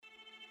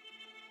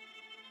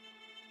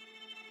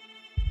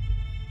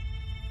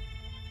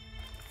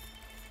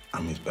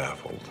I'm as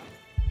baffled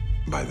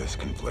by this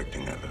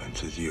conflicting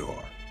evidence as you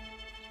are.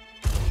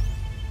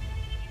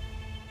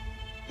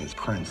 His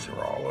prints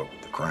are all over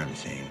the crime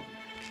scene.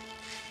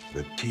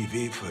 The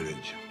TV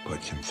footage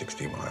puts him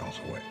 60 miles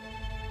away.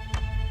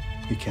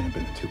 He can't have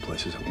been in two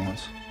places at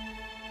once.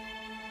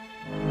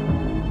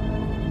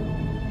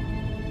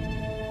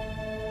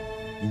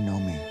 You know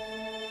me.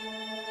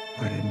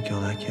 I didn't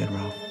kill that kid,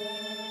 Ralph.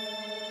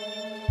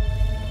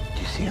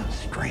 Do you see how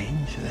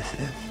strange this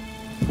is?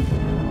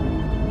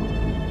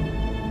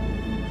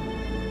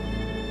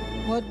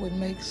 What would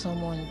make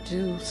someone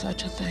do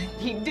such a thing?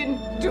 He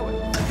didn't do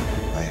it.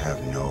 I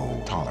have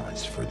no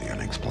tolerance for the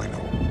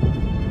unexplainable.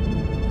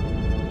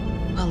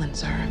 Well then,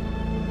 sir,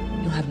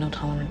 you'll have no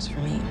tolerance for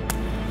me.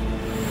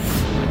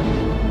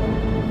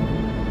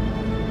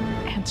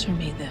 Answer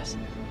me this.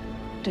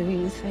 Do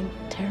you think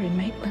Terry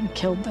Maitland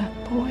killed that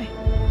boy?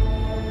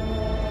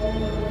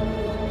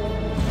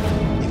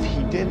 If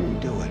he didn't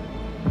do it,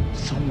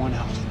 someone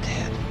else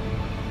did.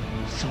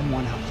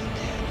 Someone else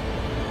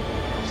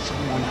did.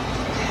 Someone else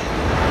did.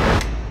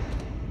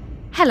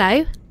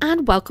 Hello,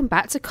 and welcome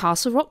back to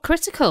Castle Rock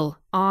Critical.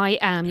 I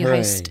am your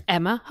host,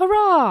 Emma.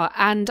 Hurrah!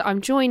 And I'm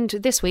joined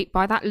this week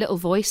by that little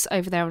voice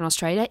over there in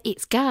Australia.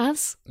 It's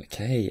Gaz.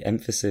 Okay,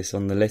 emphasis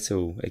on the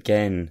little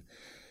again.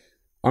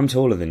 I'm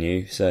taller than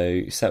you,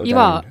 so settle You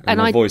down. are, and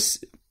my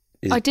voice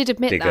is I did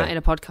admit bigger. that in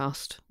a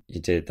podcast. You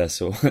did. That's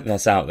all.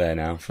 That's out there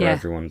now for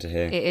everyone to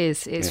hear. It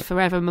is. It's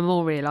forever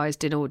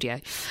memorialised in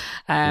audio.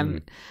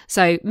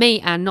 So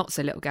me and not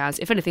so little Gaz,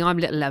 if anything, I'm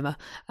little Emma,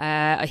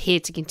 are here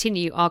to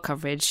continue our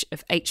coverage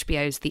of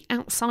HBO's The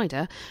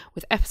Outsider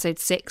with episode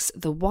 6,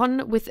 the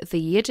one with the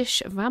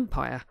Yiddish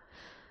vampire.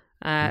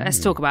 Let's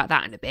talk about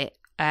that in a bit.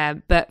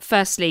 But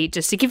firstly,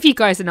 just to give you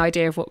guys an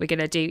idea of what we're going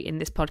to do in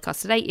this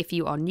podcast today, if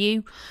you are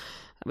new,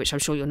 which I'm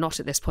sure you're not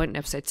at this point in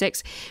episode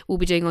 6, we'll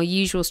be doing our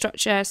usual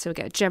structure. So we'll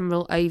get a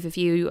general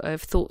overview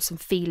of thoughts and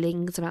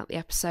feelings about the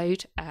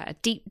episode, a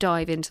deep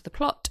dive into the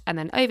plot, and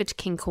then over to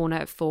King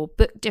Corner for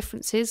book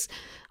differences.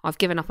 I've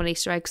given up on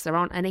Easter eggs, there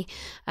aren't any.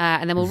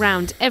 And then we'll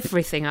round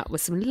everything up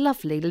with some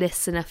lovely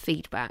listener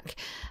feedback.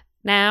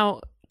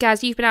 Now,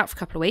 Gaz, you've been out for a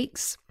couple of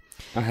weeks.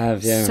 I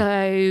have, yeah.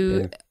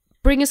 So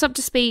bring us up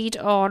to speed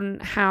on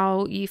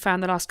how you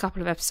found the last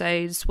couple of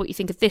episodes, what you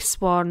think of this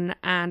one,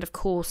 and of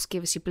course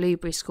give us your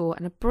Blueberry score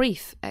and a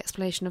brief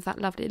explanation of that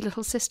lovely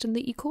little system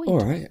that you coined. All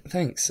right,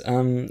 thanks.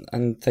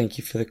 And thank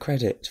you for the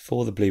credit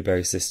for the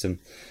Blueberry system.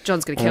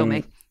 John's going to kill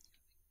me.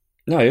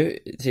 No,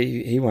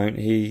 he won't.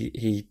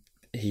 He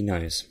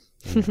knows.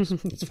 He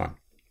knows. It's fine.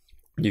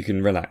 You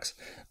can relax.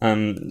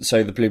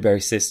 So the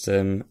Blueberry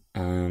system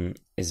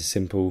is a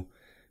simple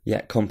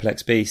yet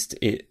complex beast.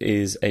 It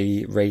is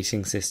a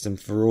rating system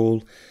for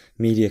all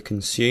media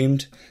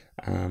consumed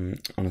on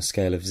a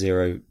scale of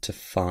 0 to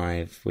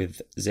 5,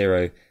 with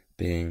 0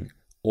 being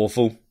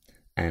awful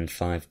and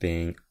 5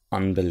 being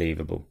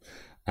unbelievable,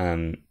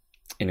 in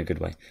a good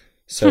way.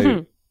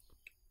 So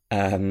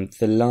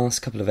the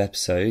last couple of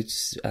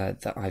episodes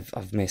that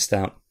I've missed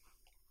out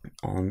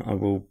on,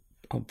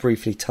 I'll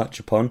briefly touch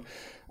upon.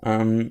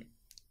 I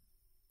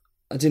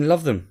didn't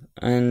love them,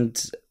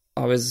 and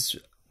I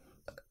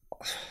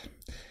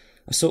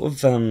sort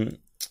of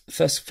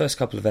first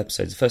couple of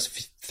episodes, the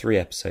first 3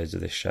 episodes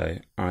of this show,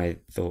 I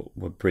thought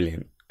were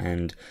brilliant,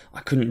 and I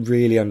couldn't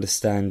really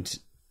understand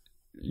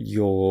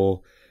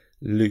your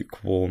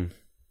lukewarm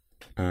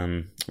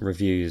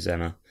reviews,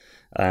 Emma.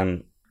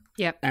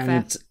 Yep,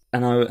 and fair.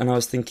 and I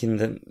was thinking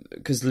that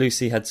because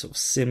Lucy had sort of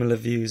similar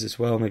views as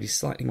well, maybe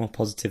slightly more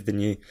positive than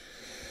you,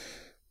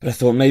 but I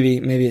thought maybe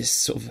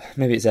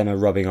it's Emma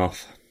rubbing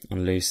off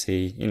on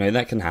Lucy. You know,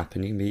 that can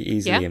happen. You can be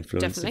easily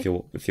influenced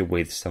definitely. if you're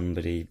with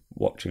somebody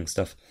watching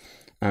stuff.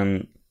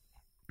 And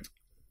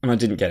I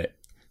didn't get it.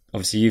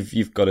 Obviously,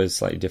 you've got a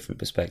slightly different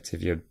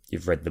perspective.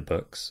 You've read the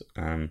books,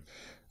 and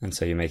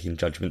so you're making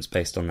judgments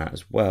based on that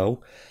as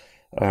well.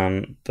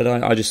 But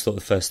I just thought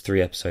the first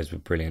 3 episodes were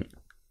brilliant.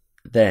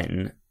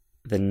 Then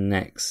the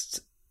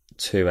next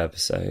 2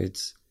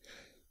 episodes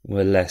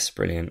were less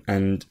brilliant,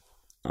 and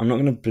I'm not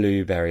going to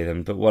blueberry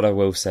them. But what I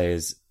will say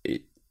is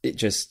it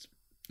just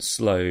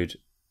slowed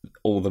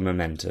all the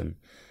momentum,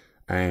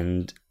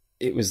 and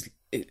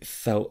it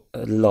felt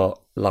a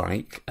lot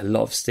like a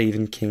lot of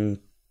Stephen King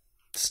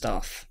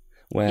stuff,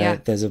 where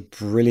there's a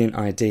brilliant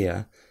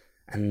idea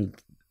and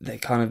they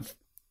kind of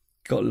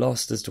got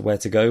lost as to where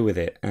to go with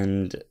it,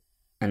 and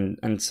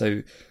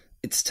so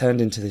it's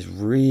turned into this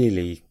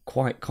really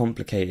quite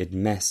complicated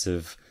mess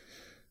of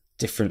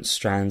different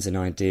strands and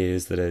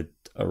ideas that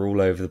are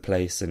all over the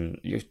place, and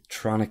you're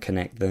trying to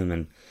connect them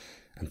and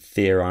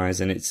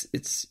theorize, and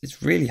it's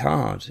really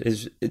hard.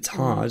 It's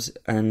hard,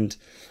 and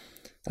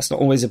that's not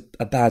always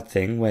a bad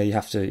thing, where you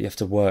have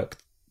to work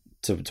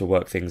to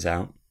work things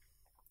out.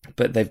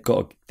 But they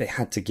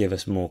had to give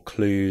us more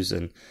clues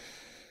and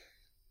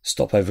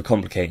stop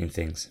overcomplicating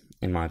things,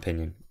 in my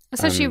opinion.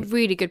 That's actually a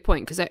really good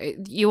point, because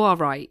you are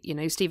right. You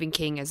know, Stephen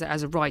King as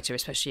a writer,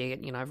 especially,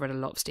 you know, I've read a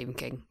lot of Stephen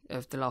King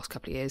of the last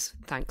couple of years.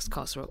 Thanks,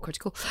 Castle Rock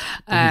Critical.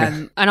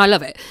 And I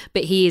love it.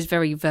 But he is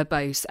very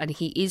verbose and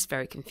he is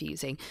very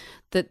confusing.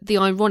 The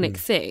ironic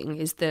thing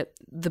is that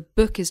the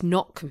book is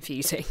not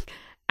confusing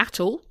at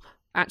all,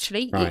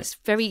 actually. Right. It's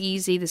very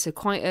easy. There's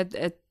quite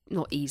a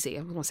not easy,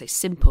 I want to say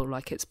simple,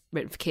 like it's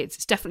written for kids.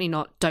 It's definitely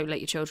not don't let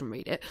your children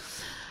read it.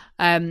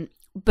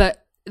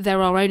 But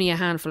there are only a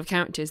handful of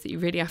characters that you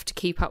really have to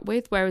keep up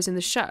with, whereas in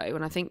the show,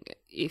 and I think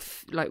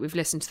if, like, we've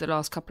listened to the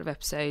last couple of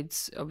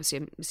episodes, obviously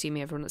I'm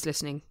assuming everyone that's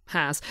listening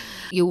has,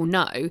 you'll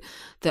know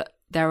that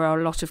there are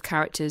a lot of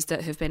characters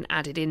that have been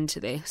added into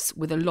this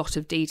with a lot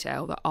of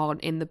detail that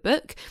aren't in the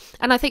book.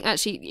 And I think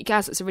actually,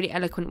 Gaz, that's a really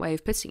eloquent way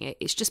of putting it.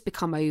 It's just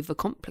become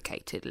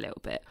overcomplicated a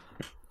little bit.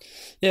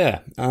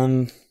 Yeah.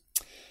 And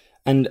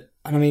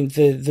I mean,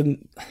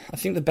 I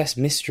think the best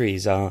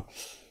mysteries are,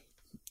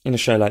 in a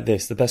show like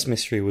this, the best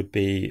mystery would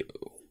be,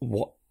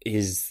 what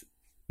is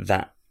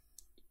that?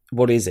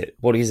 What is it?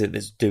 What is it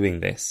that's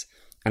doing this?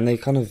 And they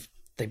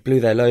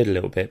blew their load a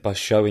little bit by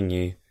showing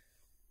you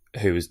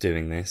who was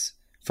doing this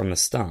from the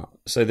start.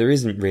 So there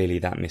isn't really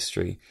that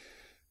mystery.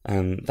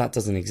 That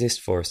doesn't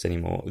exist for us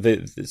anymore.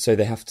 So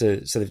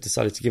they've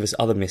decided to give us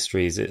other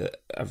mysteries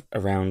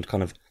around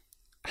kind of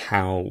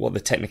what the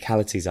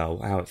technicalities are,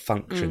 how it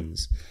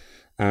functions.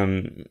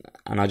 And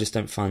I just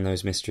don't find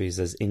those mysteries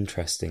as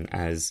interesting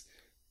as,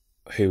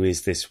 who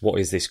is this? What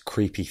is this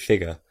creepy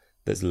figure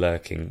that's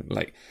lurking?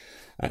 Like,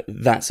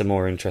 that's a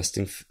more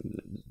interesting.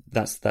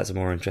 That's a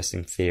more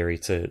interesting theory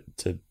to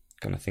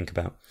kind of think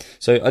about.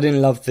 So I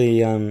didn't love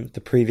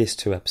the previous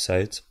two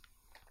episodes,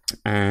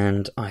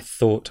 and I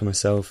thought to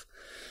myself,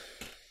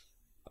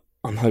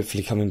 I'm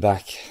hopefully coming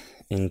back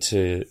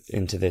into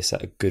this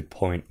at a good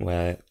point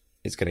where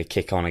it's going to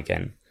kick on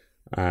again.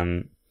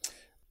 And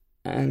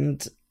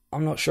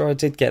I'm not sure I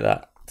did get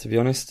that, to be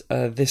honest.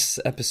 This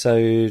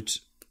episode,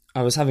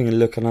 I was having a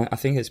look, and I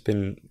think it's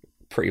been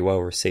pretty well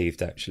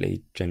received,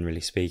 actually, generally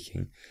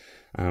speaking.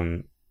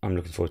 I'm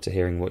looking forward to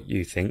hearing what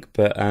you think.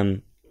 But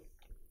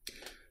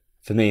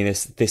for me,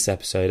 this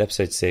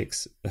episode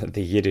 6,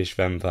 The Yiddish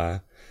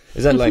Vampire,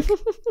 is that like...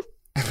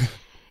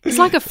 It's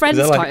like a Friends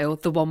title,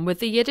 the one with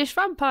the Yiddish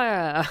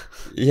vampire.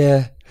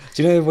 Yeah.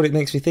 Do you know what it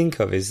makes me think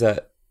of? Is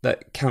that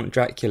Count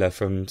Dracula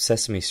from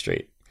Sesame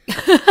Street.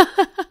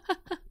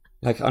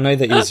 Like, I know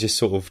that he's just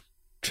sort of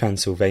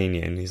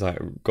Transylvanian, he's like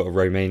got a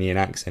Romanian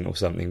accent or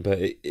something, but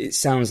it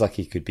sounds like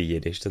he could be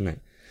Yiddish, doesn't it?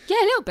 Yeah,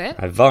 a little bit.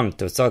 I want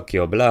to suck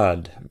your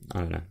blood. I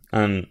don't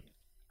know.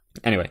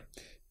 Anyway,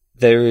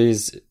 there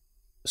is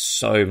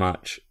so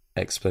much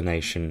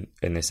explanation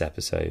in this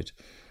episode,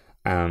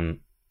 and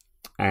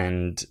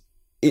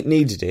it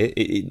needed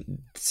it.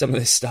 Some of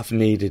this stuff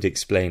needed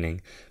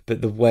explaining,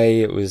 but the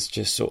way it was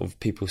just sort of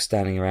people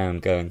standing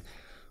around going,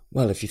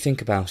 well, if you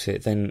think about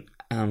it, then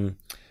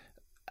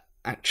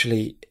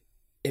actually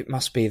it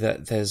must be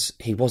that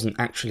he wasn't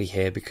actually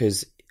here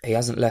because he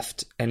hasn't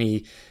left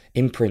any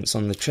imprints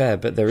on the chair,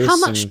 but there is how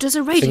much some does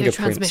a radio fingerprints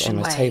transmission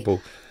on the weigh?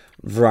 table.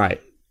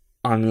 Right.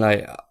 I'm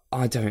like,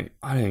 I don't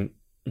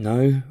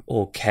know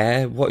or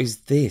care. What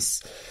is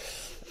this?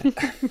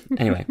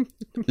 Anyway,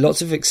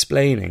 lots of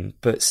explaining,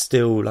 but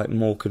still like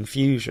more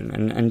confusion.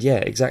 And yeah,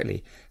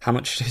 exactly. How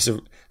much does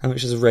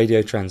a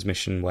radio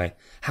transmission weigh?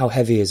 How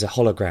heavy is a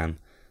hologram?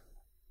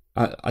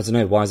 I don't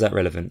know. Why is that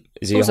relevant?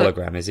 Is he Also, a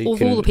hologram? Is he? Of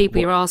all the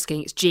people you're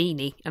asking, it's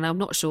Jeannie, and I'm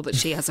not sure that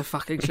she has a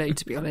fucking clue,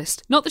 to be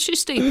honest. Not that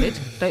she's stupid.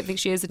 Don't think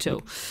she is at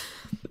all.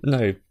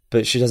 No,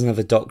 but she doesn't have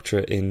a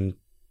doctorate in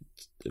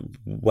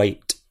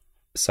weight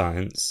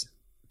science,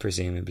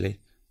 presumably.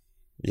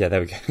 Yeah,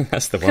 there we go.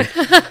 That's the one.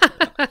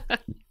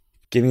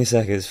 Give me a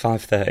second. It's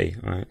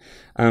 5:30, right?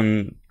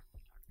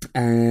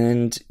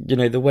 And you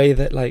know the way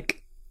that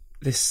like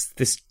this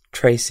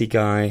Tracy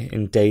guy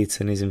in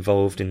Dayton is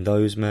involved in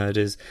those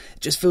murders,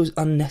 it just feels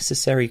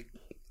unnecessarily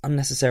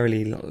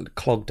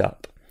clogged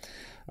up.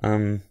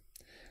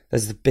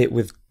 There's the bit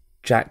with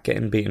Jack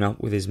getting beaten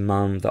up with his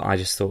mum that I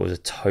just thought was a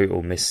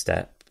total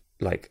misstep,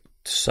 like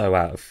so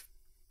out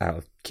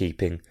of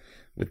keeping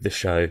with the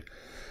show,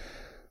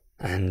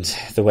 and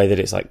the way that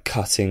it's like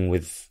cutting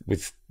with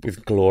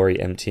Glory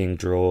emptying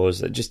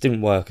drawers, it just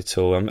didn't work at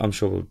all. I'm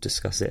sure we'll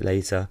discuss it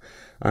later,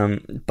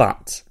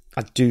 but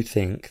I do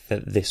think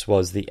that this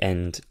was the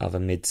end of a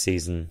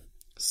mid-season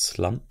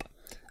slump,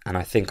 and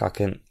I think I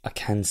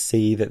can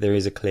see that there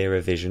is a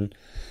clearer vision,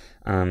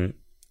 and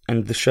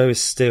the show is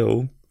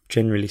still,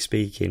 generally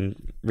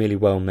speaking, really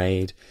well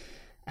made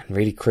and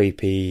really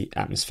creepy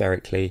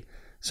atmospherically.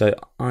 So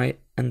I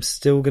am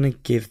still going to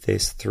give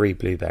this 3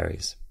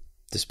 blueberries,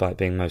 despite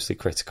being mostly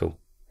critical.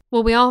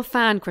 Well, we are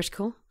fan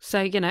critical,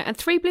 so you know, and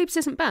 3 bloobs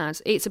isn't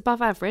bad. It's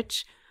above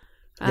average.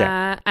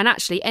 Yeah. And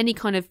actually, any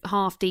kind of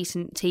half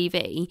decent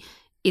TV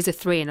is a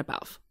 3 and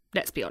above.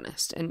 Let's be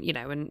honest. And you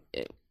know, and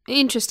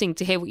interesting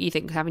to hear what you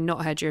think, having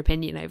not heard your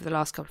opinion over the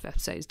last couple of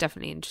episodes.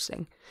 Definitely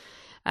interesting.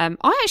 I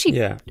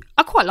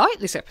quite like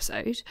this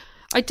episode.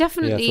 I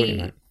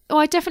definitely,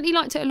 I definitely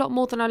liked it a lot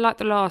more than I liked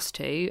the last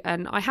two,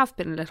 and I have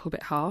been a little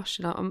bit harsh,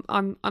 and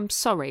I'm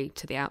sorry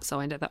to The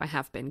Outsider that I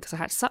have been, because I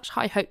had such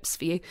high hopes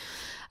for you.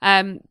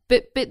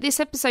 But this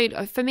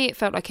episode, for me, it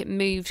felt like it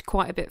moved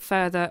quite a bit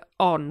further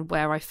on,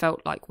 where I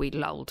felt like we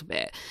lulled a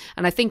bit,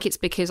 and I think it's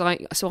because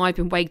I've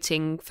been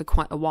waiting for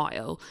quite a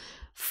while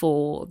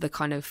for the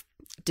kind of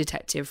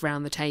detective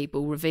round the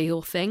table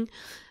reveal thing,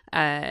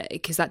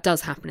 because that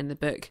does happen in the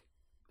book.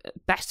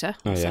 Better,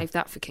 save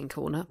that for King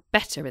Corner,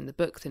 better in the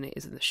book than it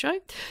is in the show.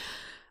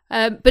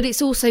 But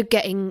it's also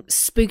getting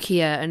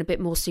spookier and a bit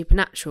more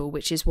supernatural,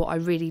 which is what I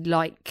really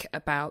like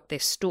about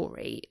this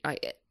story.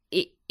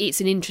 It's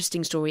an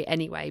interesting story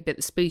anyway, but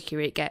the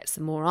spookier it gets,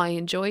 the more I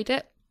enjoyed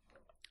it.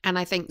 And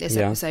I think this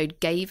episode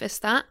gave us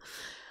that.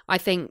 I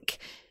think,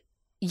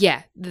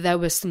 there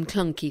were some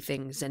clunky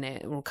things in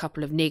it, or a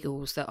couple of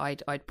niggles that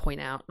I'd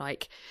point out.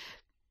 Like,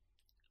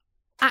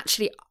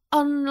 actually,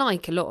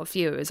 unlike a lot of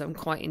viewers, I'm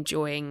quite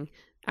enjoying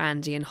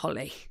Andy and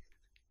Holly.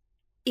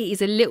 It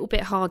is a little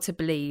bit hard to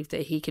believe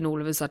that he can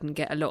all of a sudden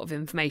get a lot of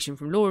information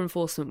from law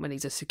enforcement when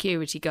he's a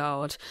security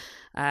guard.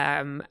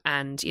 And,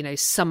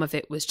 some of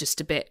it was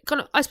just a bit kind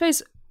of, I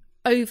suppose,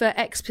 over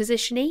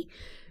exposition-y.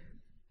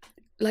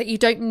 Like, you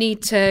don't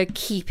need to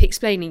keep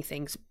explaining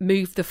things.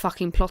 Move the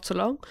fucking plot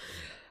along.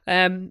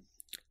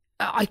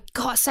 I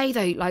gotta say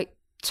though, like,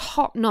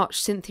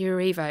 top-notch Cynthia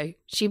Erivo.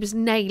 She was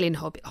nailing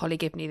Holly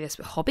Gibney this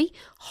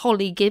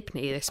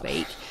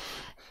week.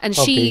 And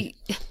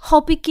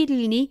Hobby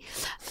Gidney,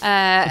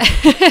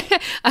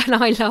 and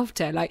I loved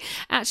her. Like,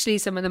 actually,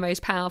 some of the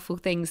most powerful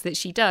things that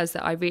she does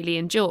that I really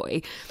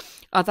enjoy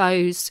are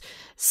those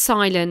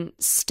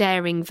silent,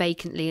 staring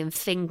vacantly and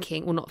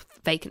thinking, well, not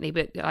vacantly,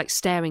 but like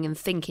staring and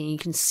thinking. You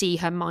can see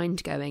her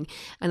mind going,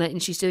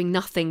 and she's doing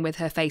nothing with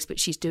her face, but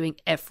she's doing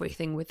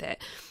everything with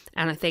it.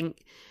 And I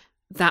think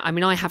that,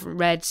 I haven't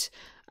read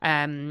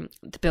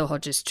the Bill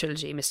Hodges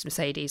trilogy, Mr.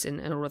 Mercedes,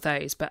 and all of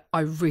those, but I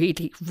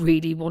really,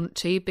 really want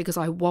to, because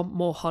I want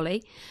more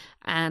Holly,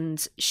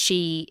 and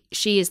she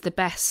is the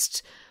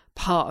best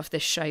part of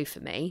this show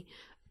for me.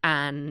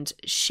 And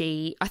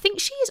I think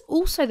she is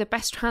also the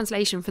best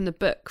translation from the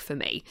book for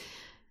me.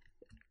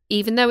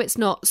 Even though it's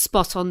not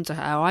spot on to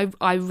her,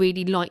 I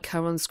really like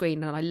her on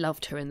screen, and I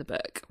loved her in the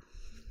book.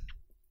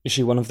 Is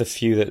she one of the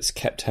few that's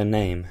kept her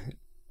name?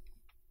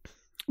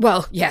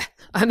 Well, yeah.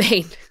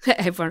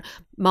 Everyone.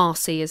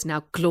 Marcy is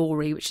now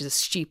Glory, which is a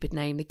stupid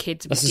name. The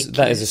kids.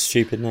 That is a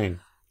stupid name.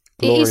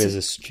 Gloria is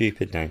a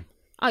stupid name.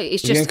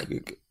 It's just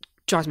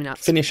drives me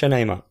nuts. Finish her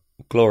name up,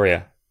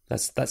 Gloria.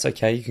 That's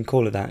okay. You can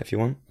call her that if you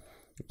want.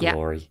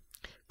 Glory.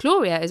 Yeah.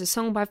 Gloria is a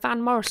song by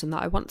Van Morrison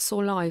that I once saw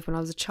live when I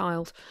was a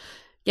child.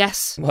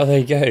 Yes. Well, there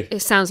you go.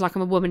 It sounds like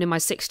I'm a woman in my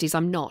 60s.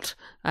 I'm not.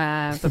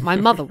 But my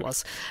mother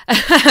was.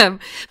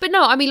 But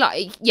no,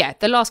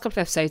 the last couple of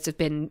episodes have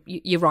been,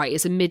 you're right,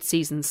 it's a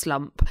mid-season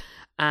slump.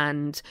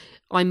 And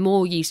I'm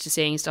more used to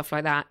seeing stuff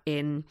like that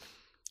in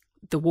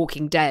The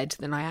Walking Dead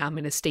than I am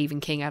in a Stephen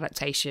King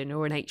adaptation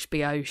or an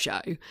HBO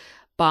show.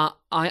 But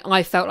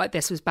I felt like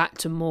this was back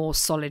to more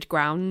solid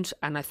ground,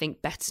 and I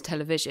think better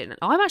television.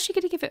 I'm actually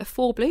going to give it a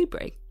 4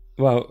 blueberry.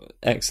 Well,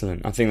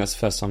 excellent. I think that's the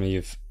first time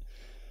you've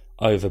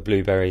over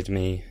blueberried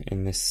me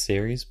in this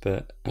series,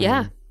 but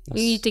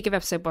you did give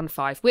episode 1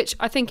 5, which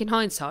I think in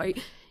hindsight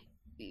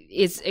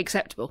is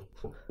acceptable.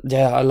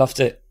 Yeah, I loved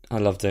it.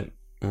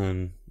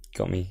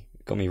 Got me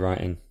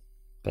writing,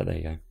 but there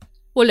you go.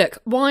 Well, look,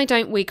 why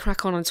don't we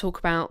crack on and talk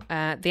about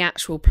the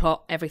actual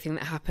plot, everything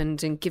that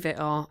happened, and give it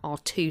our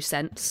 2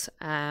 cents.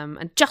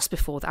 And just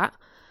before that,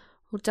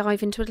 we'll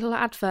dive into a little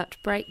advert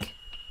break.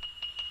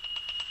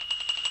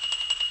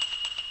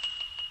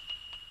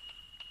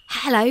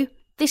 Hello,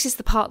 this is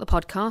the part of the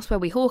podcast where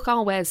we hawk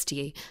our wares to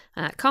you.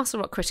 Castle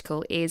Rock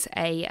Critical is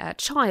a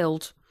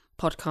child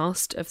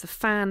podcast of the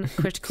Fan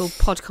Critical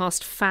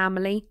podcast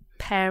family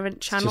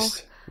parent channel.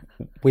 Just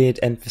weird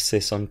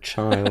emphasis on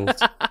child.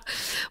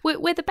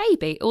 We're the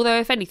baby, although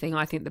if anything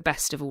I think the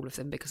best of all of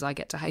them, because I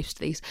get to host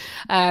these,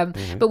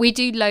 but we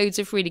do loads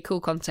of really cool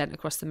content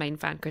across the main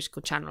Fan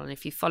Critical channel, and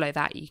if you follow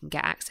that you can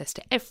get access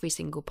to every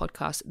single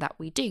podcast that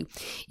we do.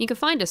 You can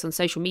find us on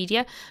social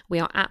media. We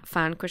are at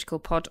Fan Critical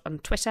Pod on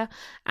Twitter,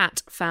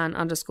 at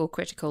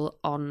fan_critical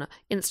on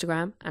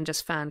Instagram, and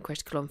just Fan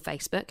Critical on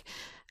Facebook.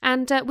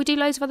 And we do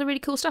loads of other really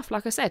cool stuff,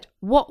 like I said.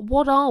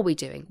 What are we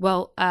doing?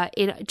 Well,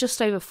 in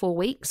just over 4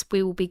 weeks,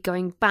 we will be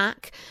going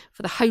back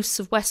for the hosts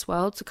of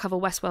Westworld to cover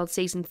Westworld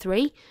Season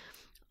 3.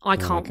 I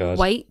can't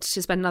wait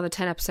to spend another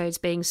 10 episodes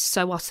being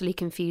so utterly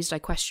confused I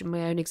question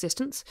my own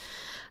existence.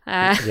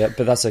 Yeah,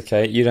 but that's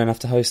okay. You don't have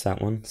to host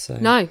that one. So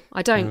no,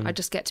 I don't. I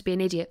just get to be an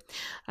idiot,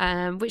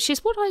 which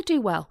is what I do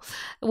well.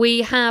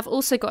 We have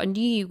also got a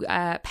new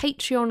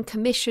Patreon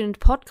commissioned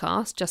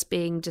podcast just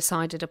being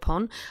decided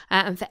upon.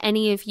 And for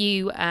any of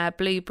you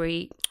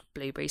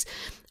blueberries,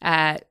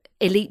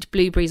 elite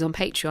blueberries on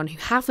Patreon who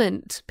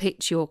haven't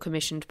picked your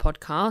commissioned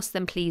podcast,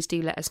 then please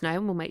do let us know,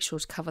 and we'll make sure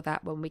to cover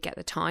that when we get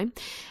the time.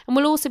 And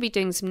we'll also be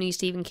doing some new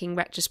Stephen King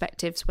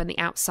retrospectives when The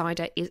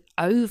Outsider is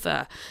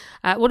over.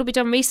 What have we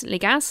done recently,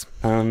 Gaz?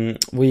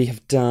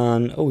 We've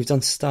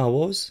done Star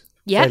Wars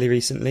Yeah. fairly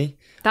recently.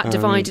 That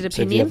divided So if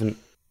you opinion. haven't-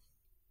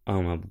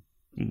 oh my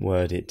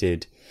word, it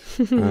did.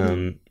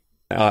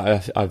 I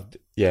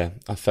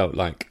felt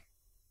like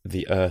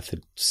the earth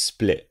had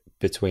split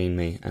between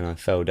me, and I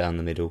fell down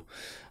the middle.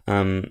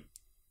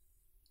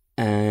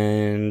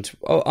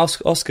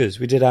 Oscars.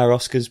 We did our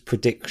Oscars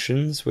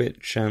predictions,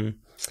 which,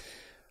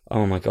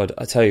 oh my God,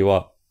 I tell you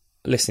what,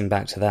 listening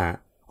back to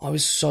that, I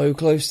was so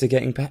close to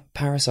getting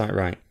Parasite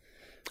right.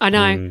 I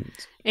know.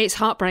 It's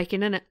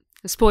heartbreaking, isn't it?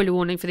 A spoiler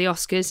warning for the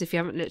Oscars, if you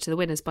haven't looked at the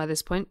winners by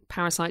this point.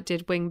 Parasite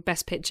did win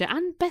Best Picture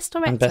and Best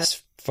Director. And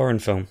Best Foreign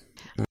Film.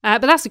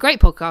 But that's a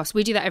great podcast.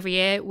 We do that every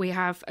year. We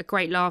have a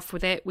great laugh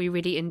with it. We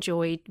really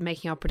enjoyed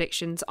making our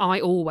predictions. I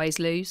always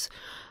lose.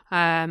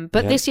 But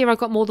this year I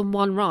got more than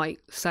one right.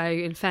 So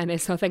in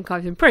fairness, I think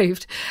I've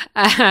improved.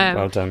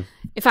 Well done.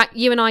 In fact,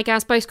 you and I,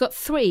 Gaz, both got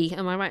 3.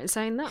 Am I right in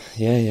saying that?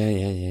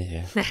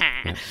 Yeah.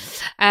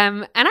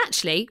 And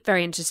actually,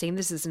 very interesting,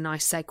 this is a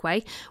nice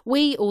segue.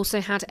 We also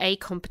had a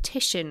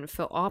competition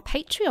for our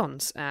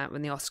Patreons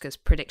when the Oscars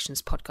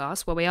Predictions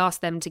podcast, where we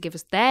asked them to give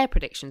us their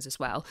predictions as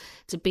well,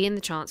 to be in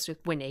the chance of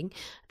winning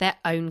their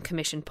own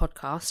commissioned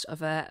podcast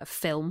of a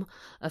film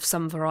of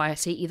some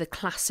variety, either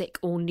classic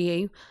or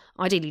new,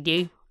 ideally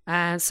new.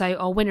 So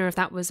our winner of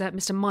that was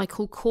Mr.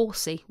 Michael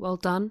Corsi. Well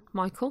done,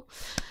 Michael.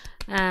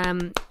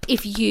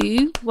 If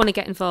you want to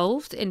get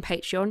involved in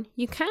Patreon,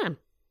 you can.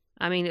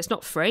 I mean, it's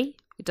not free.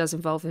 It does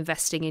involve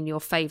investing in your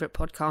favourite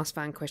podcast,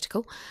 Fan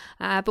Critical.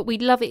 But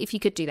we'd love it if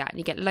you could do that, and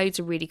you get loads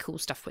of really cool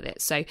stuff with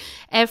it. So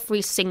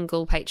every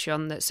single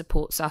Patreon that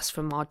supports us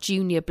from our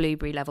junior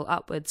Blueberry level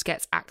upwards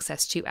gets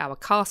access to our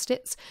Cast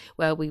It's,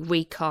 where we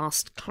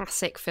recast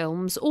classic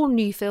films or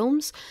new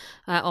films,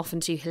 often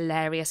to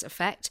hilarious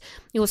effect.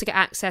 You also get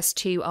access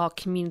to our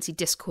community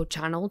Discord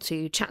channel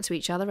to chat to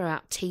each other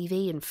about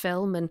TV and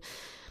film, and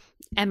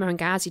Emma and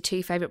Gaz, your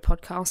 2 favourite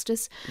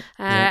podcasters.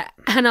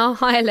 And our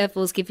higher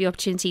levels give you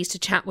opportunities to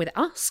chat with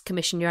us,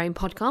 commission your own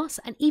podcast,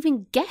 and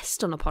even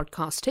guest on a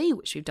podcast too,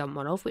 which we've done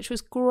one of, which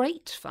was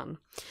great fun.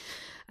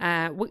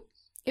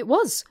 It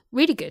was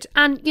really good.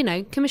 And, you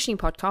know, commissioning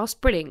podcasts,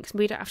 brilliant, 'cause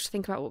we don't have to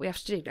think about what we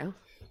have to do now.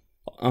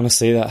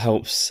 Honestly, that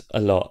helps a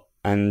lot.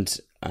 And,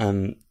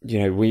 you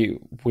know,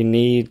 we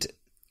need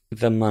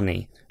the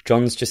money.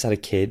 John's just had a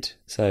kid,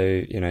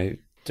 so, you know,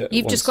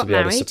 You've wants just got to be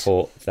able married. to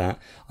support that.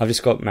 I've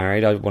just got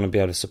married. I want to be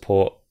able to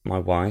support my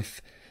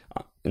wife.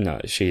 No,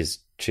 she's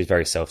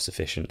very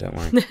self-sufficient, don't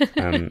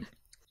worry.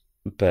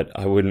 But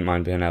I wouldn't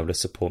mind being able to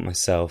support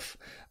myself.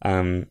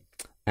 And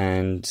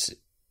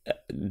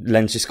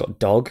Len's just got a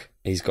dog.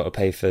 He's got to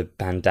pay for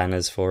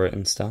bandanas for it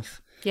and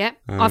stuff. Yeah,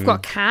 I've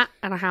got a cat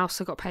and a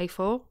house I've got to pay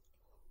for.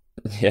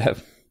 Yeah,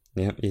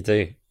 you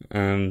do.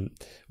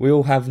 We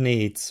all have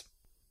needs.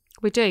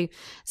 We do.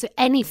 So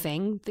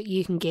anything that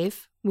you can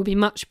give will be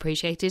much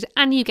appreciated,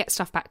 and you get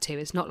stuff back too.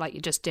 It's not like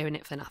you're just doing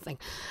it for nothing.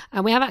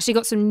 And we have actually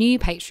got some new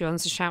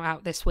Patreons to shout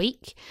out this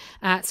week.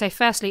 So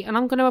firstly, and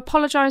I'm going to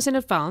apologise in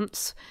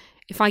advance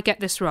if I get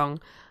this wrong,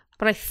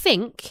 but I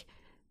think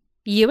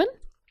Ewan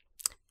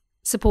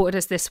supported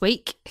us this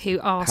week,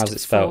 who asked How's it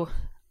spelled? for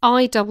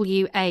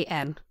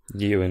IWAN.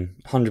 Ewan,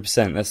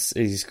 100%.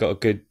 He's got a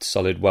good,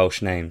 solid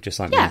Welsh name, just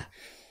like Yeah. me.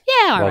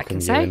 Yeah, I Welcome,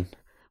 reckon so. Ewan.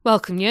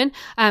 Welcome, Ewan.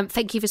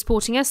 Thank you for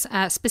supporting us.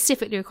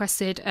 Specifically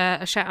requested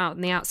a shout out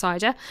in The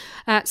Outsider.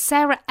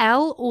 Sarah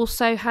L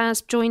also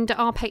has joined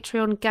our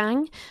Patreon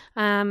gang.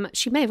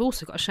 She may have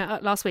also got a shout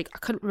out last week. I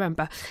couldn't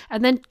remember.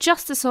 And then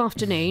just this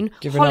afternoon,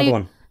 Give her another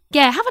one.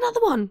 Yeah, have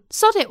another one.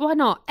 Sod it, why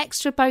not?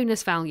 Extra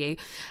bonus value.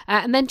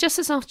 And then just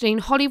this afternoon,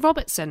 Holly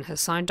Robertson has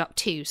signed up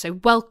too. So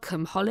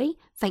welcome, Holly.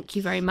 Thank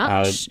you very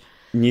much.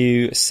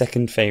 New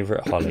second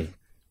favourite Holly.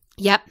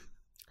 Yep.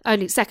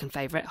 Only second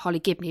favourite, Holly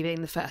Gibney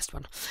being the first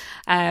one.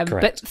 But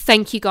Correct.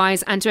 thank you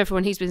guys, and to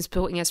everyone who's been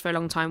supporting us for a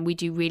long time. We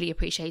do really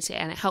appreciate it,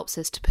 and it helps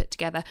us to put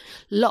together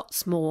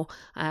lots more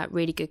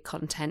really good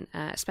content,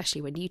 especially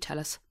when you tell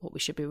us what we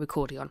should be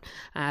recording on.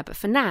 But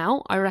for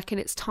now, I reckon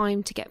it's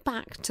time to get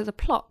back to the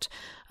plot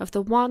of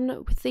The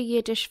One with the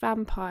Yiddish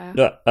Vampire.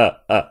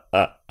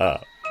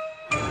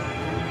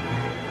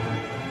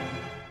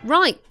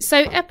 Right, so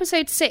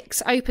episode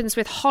 6 opens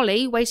with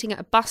Holly waiting at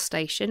a bus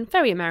station,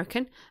 very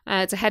American,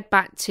 to head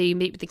back to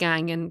meet with the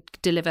gang and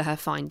deliver her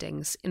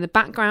findings. In the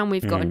background,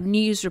 we've got a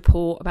news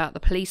report about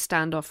the police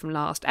standoff from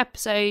last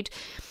episode,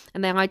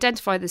 and they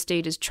identify this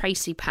dude as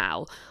Tracy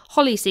Powell.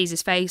 Holly sees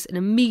his face, and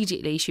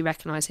immediately she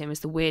recognises him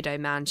as the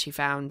weirdo man she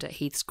found at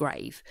Heath's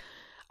grave.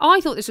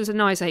 I thought this was a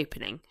nice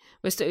opening.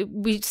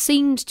 We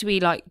seemed to be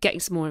like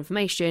getting some more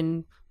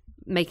information,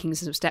 making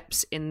some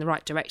steps in the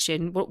right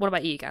direction. What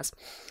about you, Gaz?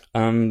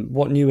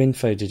 What new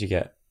info did you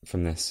get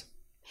from this?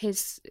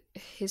 His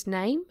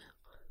name?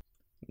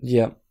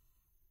 Yep.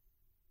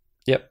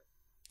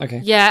 Okay.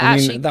 Yeah, I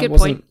mean, actually, that good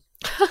wasn't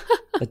point.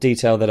 a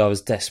detail that I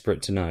was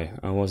desperate to know.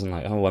 I wasn't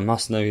like, oh, I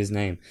must know his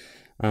name.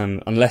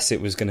 Unless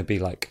it was going to be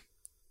like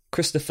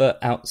Christopher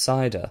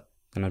Outsider.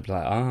 And I'd be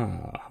like,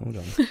 hold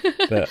on.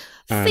 But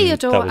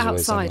Theodore that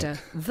was always Outsider.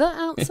 The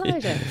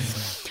Outsider.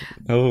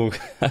 Oh,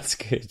 that's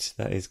good.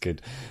 That is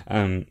good.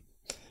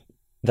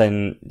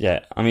 then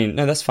yeah, I mean,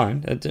 no, that's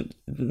fine.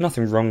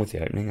 Nothing wrong with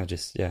the opening. I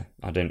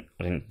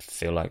didn't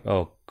feel like,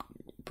 oh,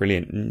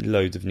 brilliant,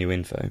 loads of new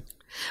info.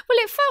 Well,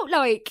 it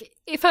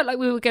felt like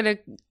we were going to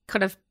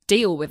kind of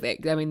deal with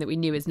it. I mean, that we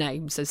knew his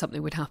name, so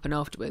something would happen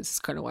afterwards. Is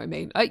kind of what I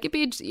mean. Like, it'd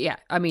be, yeah.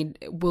 I mean,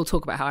 we'll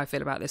talk about how I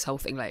feel about this whole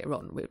thing later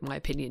on. My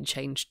opinion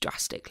changed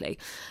drastically.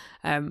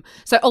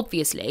 So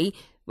obviously,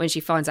 when she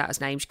finds out his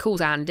name, she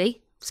calls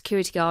Andy,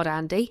 security guard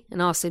Andy,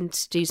 and asks him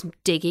to do some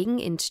digging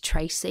into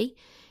Tracy.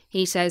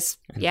 He says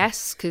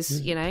yes,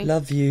 because, you know...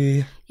 Love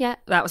you. Yeah,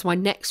 that was my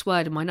next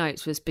word in my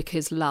notes, was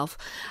because love.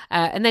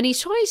 And then he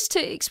tries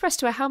to express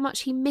to her how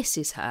much he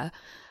misses her,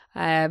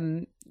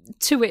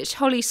 to which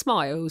Holly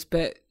smiles,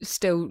 but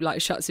still,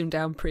 like, shuts him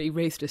down pretty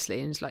ruthlessly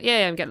and is like,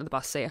 yeah, I'm getting on the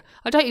bus, see ya.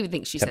 I don't even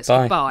think she says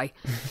goodbye.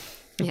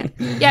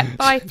 Yeah,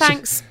 bye,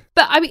 thanks.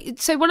 But, I mean,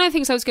 so one of the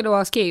things I was going to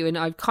ask you, and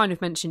I've kind of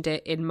mentioned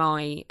it in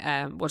my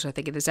what I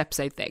think of this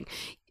episode thing,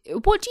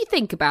 what do you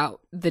think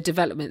about the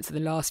developments of the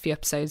last few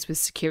episodes with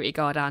security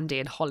guard Andy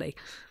and Holly?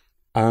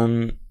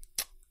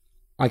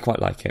 I quite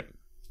like it.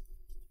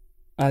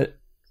 I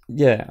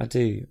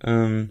do.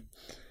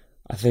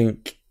 I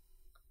think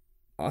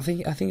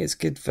it's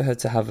good for her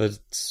to have a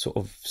sort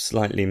of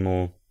slightly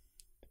more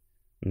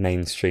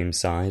mainstream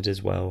side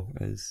as well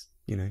as,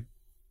 you know,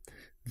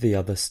 the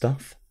other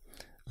stuff.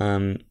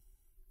 And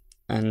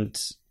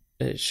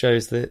it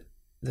shows that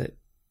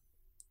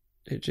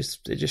it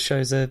just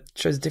shows a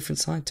different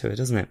side to it,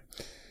 doesn't it?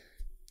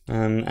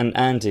 And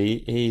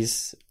Andy,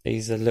 he's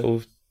a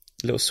little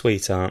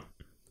sweetheart.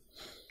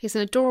 He's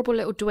an adorable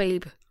little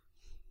dweeb.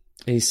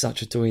 He's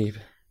such a dweeb,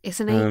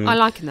 isn't he? I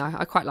like him though.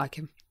 I quite like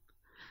him.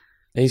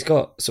 He's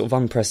got sort of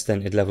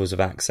unprecedented levels of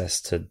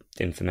access to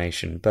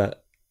information,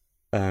 but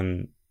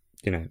you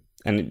know,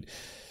 and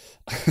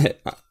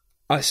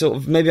I sort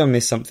of, maybe I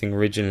missed something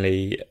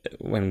originally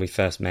when we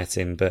first met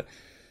him, but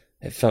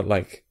it felt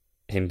like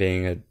him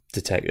being an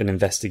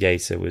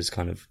investigator was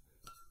kind of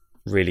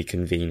really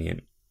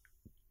convenient.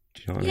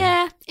 Do you know what I mean?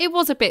 Yeah, it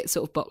was a bit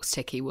sort of box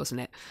ticky,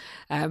 wasn't it?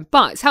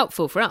 But it's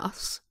helpful for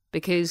us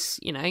because,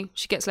 you know,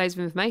 she gets loads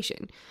of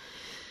information.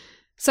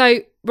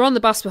 So we're on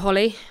the bus with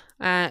Holly.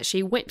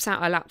 She whips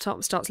out her laptop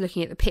and starts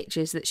looking at the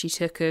pictures that she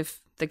took of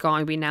the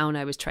guy we now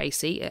know as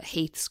Tracy at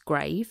Heath's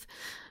grave.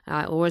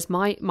 Or as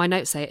my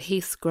notes say, at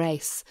Heath's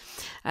grace.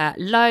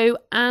 Lo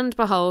and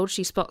behold,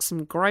 she spots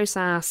some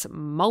gross-ass,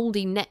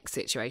 mouldy neck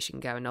situation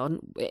going on.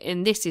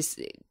 And this is,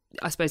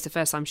 I suppose, the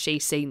first time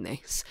she's seen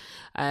this.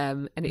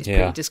 And it's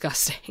pretty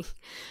disgusting.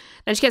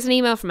 Then she gets an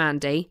email from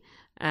Andy.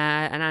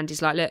 And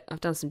Andy's like, look,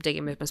 I've done some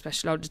digging with my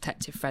special old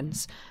detective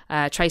friends.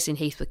 Tracy and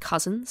Heath were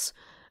cousins.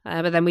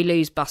 But then we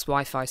lose bus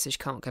Wi-Fi, so she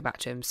can't go back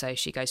to him. So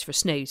she goes for a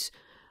snooze.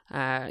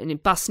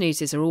 And bus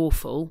snoozes are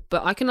awful,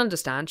 but I can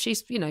understand.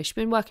 She's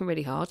been working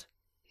really hard.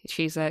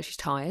 She's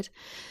tired.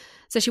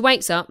 So she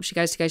wakes up. She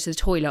goes to the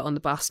toilet on the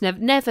bus.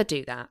 Never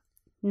do that.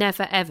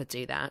 Never ever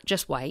do that.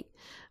 Just wait.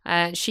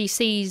 She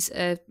sees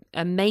a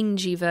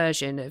mangy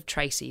version of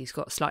Tracy who's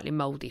got a slightly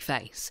mouldy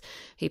face.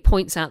 He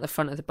points out the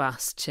front of the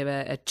bus to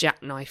a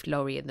jackknife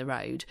lorry in the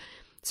road.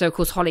 So, of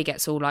course, Holly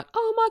gets all like,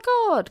 oh, my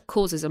God,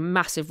 causes a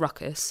massive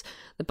ruckus.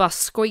 The bus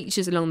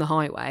screeches along the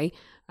highway,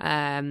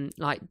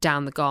 like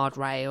down the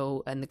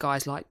guardrail, and the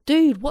guy's like,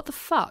 dude, what the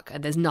fuck?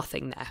 And there's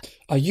nothing there.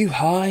 Are you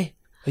high?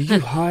 Are you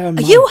high on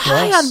my bus? Are you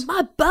high on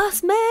my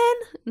bus, man?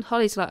 And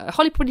Holly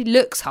probably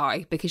looks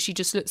high because she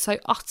just looks so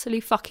utterly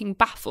fucking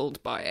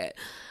baffled by it.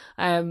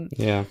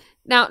 Yeah.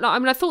 Now, I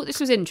mean, I thought this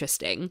was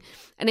interesting,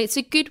 and it's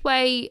a good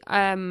way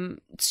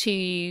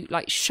to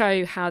like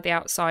show how the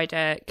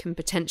outsider can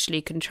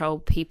potentially control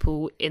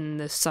people in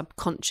the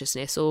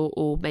subconsciousness,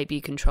 or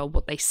maybe control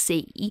what they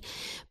see.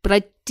 But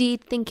I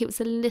did think it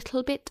was a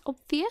little bit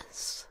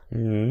obvious,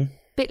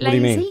 bit lazy. What do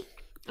you mean?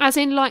 As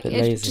in, like,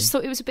 I just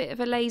thought it was a bit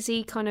of a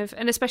lazy kind of,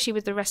 and especially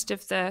with the rest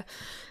of the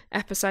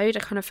episode, I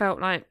kind of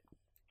felt like,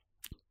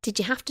 did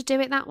you have to do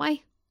it that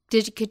way?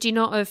 Could you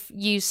not have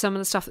used some of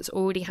the stuff that's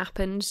already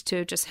happened to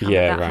have just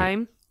hammered that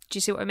home? Do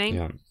you see what I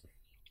mean?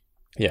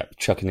 Yeah,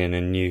 chucking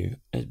in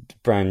a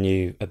brand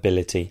new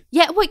ability.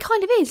 Yeah, well, it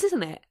kind of is,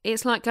 isn't it?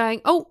 It's like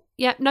going, oh,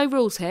 yeah, no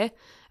rules here.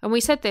 And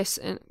we said this,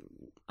 and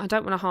I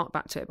don't want to hark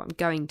back to it, but I'm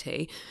going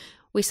to.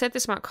 We said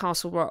this about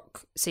Castle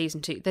Rock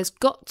season 2. There's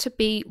got to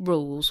be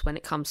rules when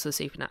it comes to the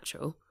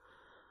supernatural.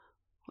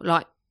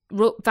 Like,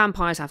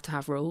 vampires have to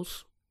have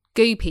rules.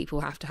 Goo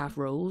people have to have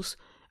rules.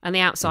 And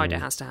the outsider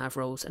has to have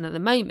rules. And at the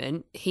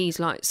moment,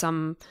 he's like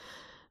some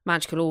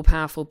magical,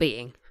 all-powerful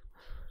being.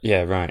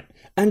 Yeah, right.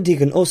 And he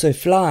can also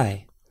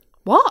fly.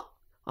 What?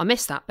 I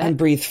missed that bit. And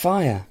breathe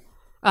fire.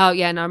 Oh,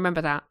 yeah, no, I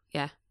remember that.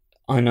 Yeah.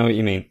 I know what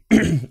you mean.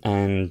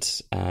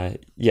 And,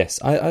 yes,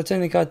 I don't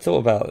think I'd thought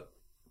about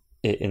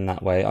it in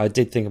that way. I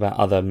did think about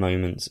other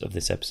moments of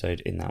this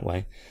episode in that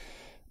way.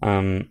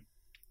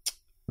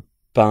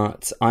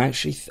 But I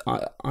actually,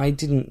 I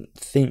didn't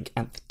think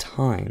at the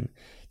time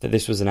that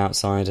this was an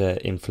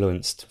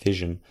outsider-influenced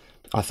vision.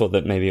 I thought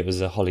that maybe it was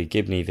a Holly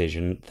Gibney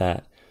vision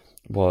I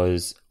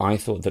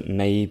thought that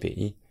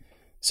maybe...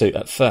 So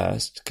at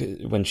first,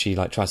 when she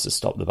like tries to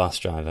stop the bus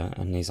driver,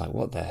 and he's like,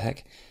 what the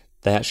heck?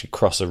 they actually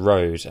cross a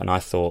road, and I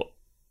thought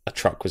a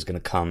truck was going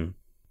to come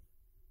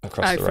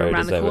across the road around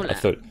as the they were. corner.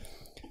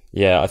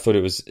 I thought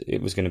it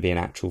was going to be an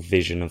actual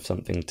vision of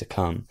something to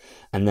come.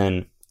 And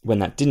then when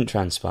that didn't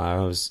transpire,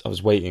 I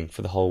was waiting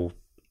for the whole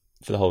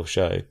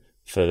show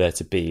for there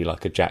to be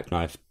like a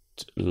jackknifed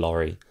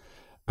lorry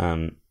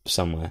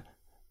somewhere,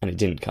 and it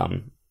didn't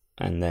come.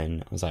 And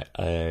then I was like,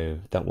 oh,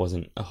 that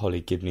wasn't a Holly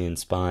Gibney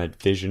inspired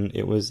vision.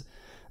 It was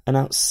an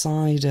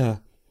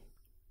outsider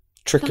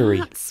trickery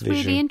That's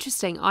vision. really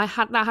interesting. That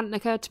hadn't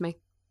occurred to me.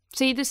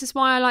 See, this is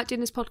why I like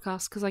doing this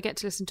podcast, because I get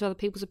to listen to other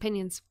people's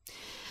opinions.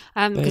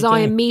 Because I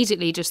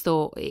immediately just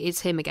thought, it's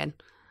him again,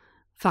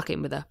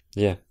 fucking with her.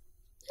 Yeah.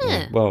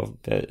 Well,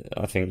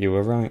 I think you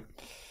were right.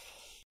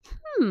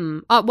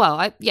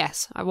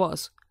 Yes, I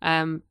was.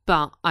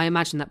 But I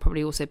imagine that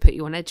probably also put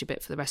you on edge a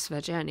bit for the rest of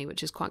her journey,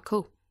 which is quite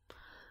cool.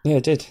 Yeah,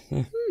 it did.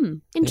 Yeah.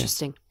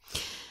 Interesting.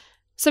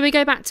 So we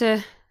go back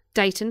to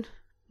Dayton.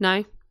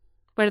 No.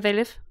 Where do they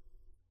live?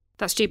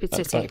 That stupid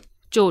city.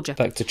 Georgia.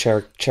 Back to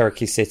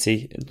Cherokee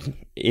City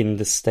in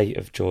the state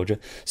of Georgia.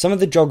 Some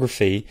of the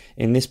geography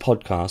in this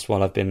podcast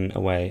while I've been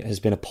away has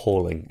been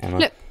appalling, Emma.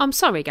 Look, I'm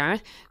sorry,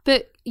 Gareth,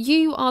 but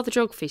you are the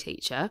geography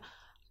teacher.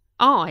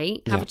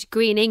 I have a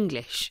degree in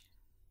English.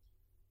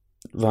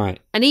 Right.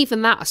 And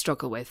even that I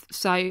struggle with.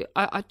 So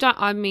I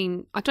don't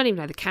even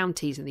know the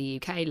counties in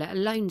the UK, let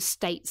alone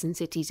states and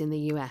cities in the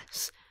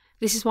US.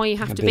 This is why you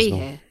have to be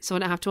here, so I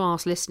don't have to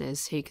ask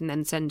listeners who can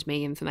then send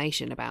me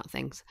information about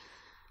things.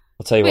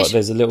 I'll tell you what,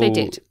 there's a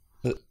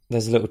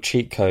little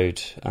cheat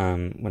code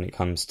when it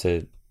comes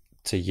to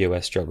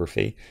US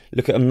geography.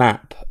 Look at a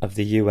map of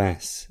the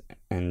US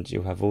and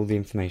you'll have all the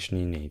information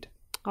you need.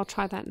 I'll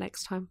try that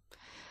next time.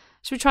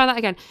 Should we try that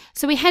again?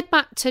 So we head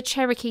back to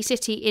Cherokee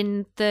City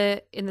in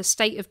the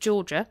state of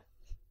Georgia.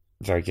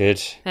 Very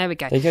good. There we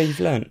go. There you go,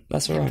 you've learnt.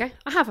 That's all right. Okay.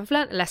 I've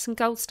learnt a lesson.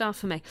 Gold star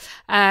for me.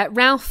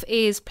 Ralph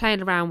is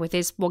playing around with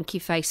his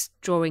wonky-faced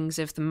drawings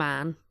of the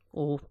man,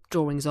 or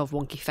drawings of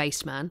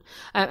wonky-faced man.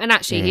 And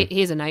actually,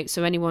 here's a note.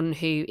 So anyone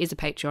who is a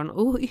Patreon,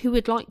 or who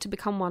would like to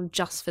become one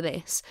just for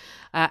this,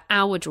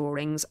 our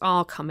drawings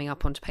are coming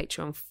up onto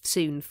Patreon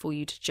soon for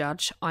you to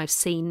judge. I've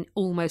seen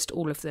almost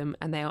all of them,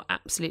 and they are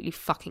absolutely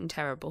fucking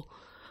terrible.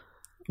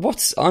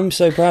 What? I'm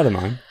so proud of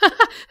mine.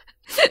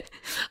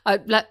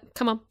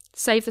 Come on,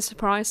 save the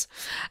surprise.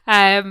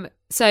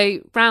 So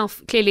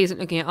Ralph clearly isn't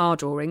looking at our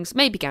drawings.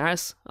 Maybe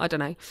Gareth, I don't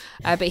know.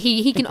 But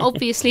he can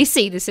obviously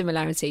see the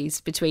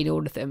similarities between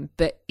all of them.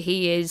 But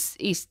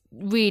he's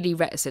really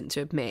reticent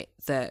to admit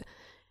that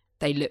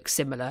they look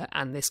similar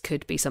and this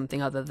could be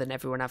something other than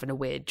everyone having a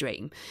weird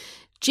dream.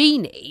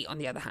 Jeannie, on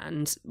the other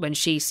hand, when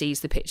she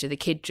sees the picture the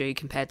kid drew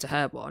compared to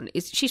her one,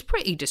 she's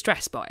pretty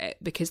distressed by it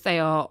because they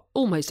are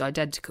almost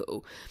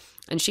identical.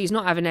 And she's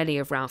not having any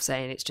of Ralph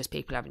saying it's just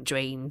people having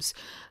dreams.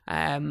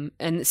 And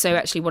so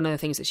actually one of the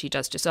things that she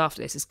does just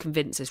after this is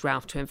convinces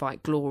Ralph to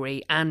invite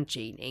Glory and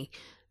Jeannie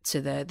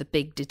to the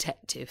big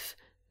detective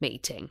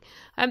meeting.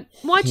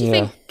 Why do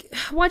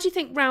you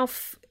think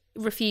Ralph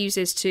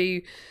refuses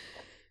to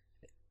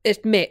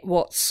admit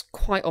what's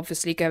quite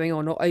obviously going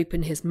on or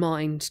open his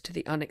mind to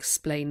the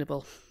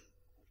unexplainable?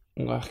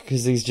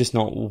 Because he's just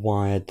not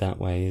wired that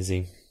way, is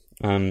he?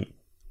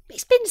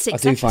 It's been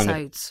 6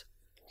 episodes.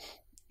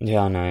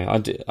 Yeah, I know.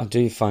 I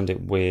do find it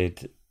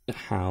weird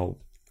how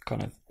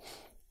kind of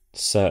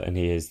certain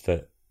he is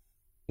that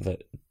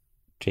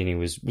Jeannie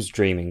was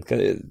dreaming,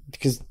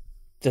 because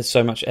there's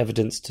so much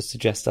evidence to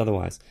suggest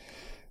otherwise.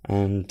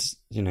 And,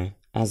 you know,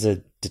 as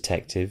a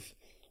detective,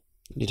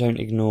 you don't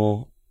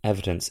ignore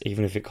evidence,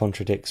 even if it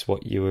contradicts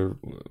what your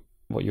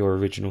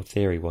original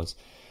theory was,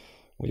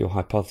 what your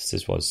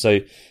hypothesis was. So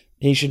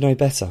he should know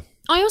better.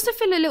 I also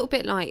feel a little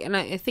bit like, and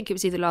I think it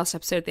was either last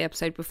episode or the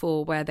episode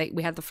before, where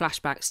we had the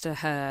flashbacks to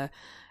her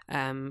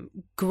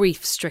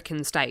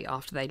grief-stricken state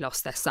after they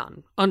lost their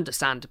son.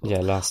 Understandable. Yeah,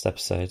 last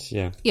episode,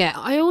 yeah. Yeah,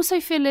 I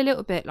also feel a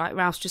little bit like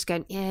Ralph's just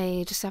going, yeah,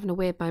 you're just having a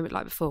weird moment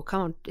like before.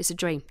 Come on, it's a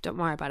dream. Don't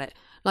worry about it.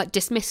 Like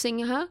dismissing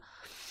her,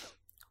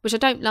 which I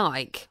don't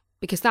like,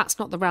 because that's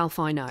not the Ralph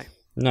I know.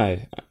 No,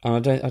 I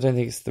don't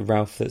think it's the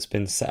Ralph that's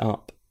been set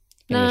up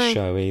in the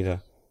show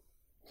either.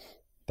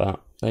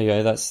 But there you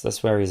go.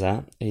 That's where he's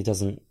at.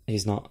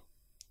 He's not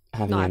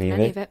having any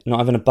of it. Not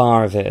having a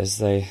bar of it, as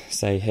they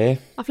say here.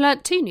 I've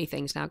learnt 2 new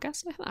things now,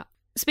 guess. Look at that.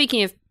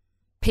 Speaking of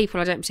people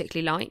I don't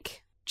particularly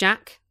like,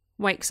 Jack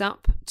wakes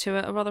up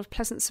to a rather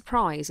pleasant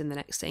surprise in the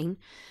next scene.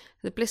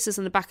 The blisters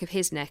on the back of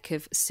his neck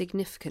have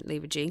significantly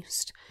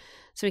reduced.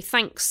 So he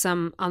thanks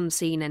some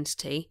unseen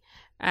entity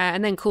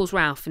and then calls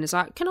Ralph and is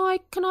like, Can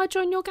I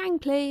join your gang,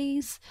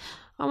 please?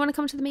 I want to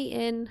come to the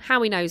meeting.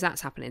 How he knows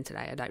that's happening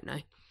today, I don't know.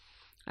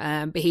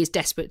 But he's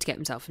desperate to get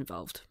himself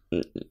involved.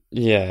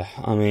 Yeah,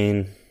 I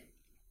mean,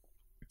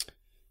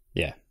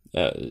 yeah.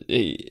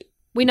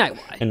 We know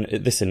why. And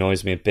this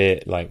annoys me a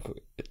bit, like,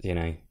 you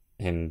know,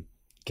 him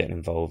getting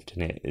involved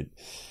in it.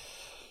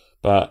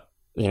 But,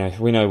 you know,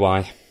 we know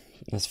why.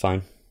 That's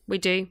fine. We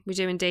do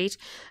indeed.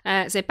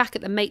 So back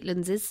at the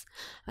Maitlands',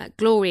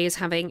 Glory is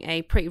having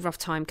a pretty rough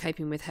time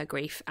coping with her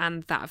grief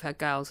and that of her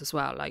girls as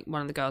well. Like,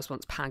 one of the girls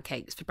wants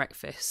pancakes for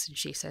breakfast and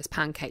she says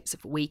pancakes are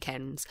for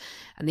weekends.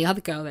 And the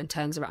other girl then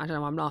turns around, I don't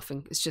know why I'm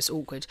laughing, it's just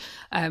awkward,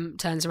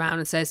 turns around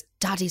and says,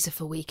 daddies are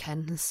for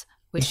weekends,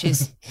 which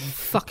is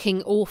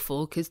fucking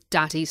awful because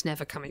daddy's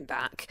never coming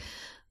back.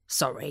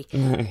 Sorry.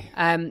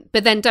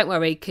 But then don't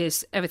worry,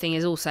 because everything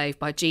is all saved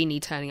by Jeannie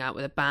turning out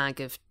with a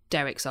bag of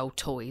Derek's old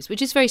toys,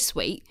 which is very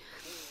sweet.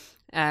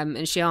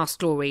 And she asked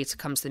Glory to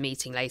come to the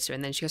meeting later,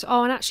 and then she goes,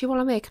 oh, and actually while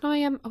I'm here, can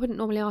I wouldn't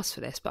normally ask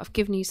for this, but I've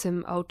given you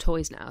some old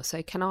toys now,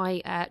 so can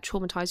I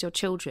traumatise your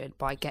children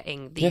by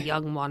getting the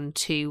young one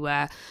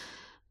to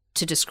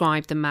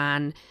describe the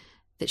man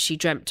that she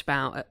dreamt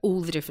about at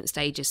all the different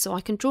stages so I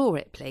can draw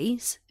it,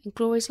 please? And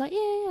Glory's like,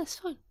 yeah, it's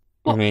fine.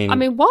 What? I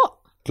mean, what?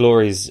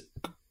 Glory's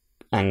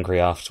angry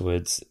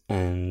afterwards,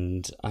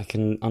 and I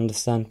can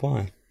understand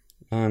why.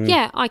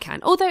 Yeah, I can.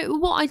 Although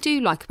what I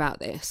do like about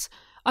this,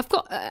 I've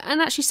got,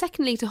 and actually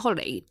secondly to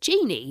Holly,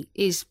 Jeannie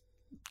is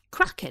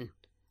cracking.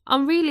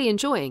 I'm really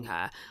enjoying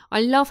her.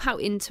 I love how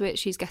into it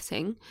she's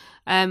getting,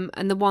 and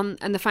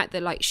the fact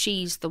that like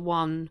she's the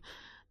one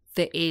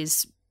that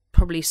is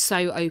probably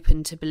so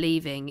open to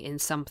believing in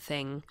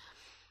something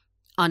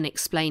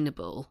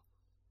unexplainable.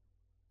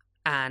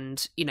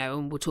 And, you know,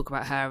 and we'll talk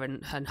about her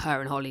and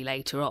Holly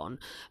later on,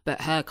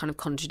 but her kind of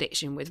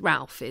contradiction with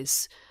Ralph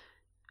is,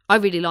 I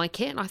really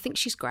like it, and I think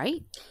she's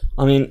great.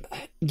 I mean,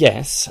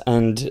 yes,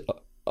 and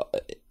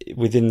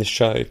within the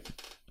show,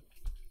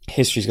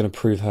 history's going to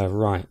prove her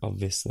right,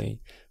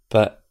 obviously.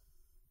 But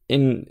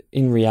in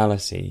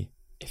reality,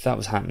 if that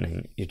was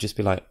happening, you'd just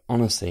be like,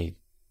 honestly,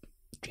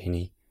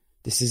 Jeannie,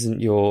 this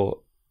isn't your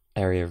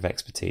area of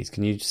expertise.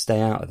 Can you just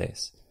stay out of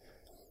this?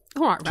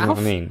 All right, Ralph. Do you know what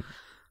I mean?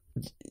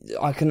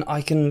 I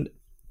can.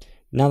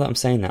 Now that I'm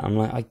saying that, I'm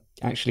like, I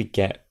actually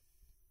get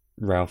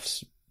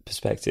Ralph's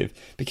perspective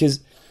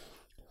because,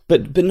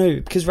 but no,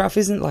 because Ralph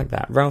isn't like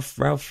that.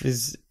 Ralph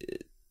is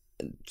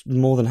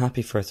more than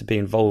happy for her to be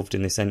involved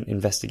in this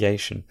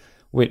investigation,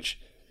 which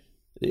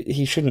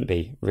he shouldn't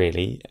be,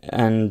 really.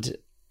 And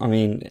I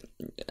mean,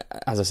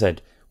 as I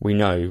said, we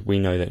know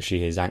that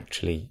she is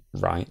actually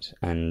right,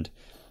 and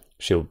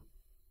she'll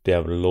be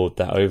able to lord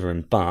that over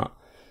him. But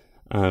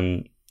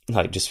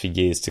like, just for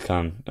years to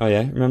come. Oh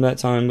yeah, remember that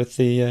time with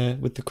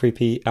the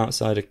creepy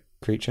outsider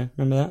creature?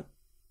 Remember that?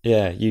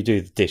 Yeah, you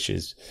do the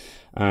dishes.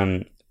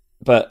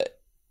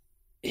 But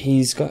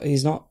he's not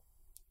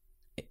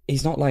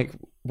like,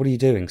 what are you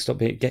doing? Stop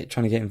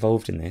trying to get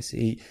involved in this.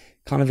 He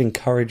kind of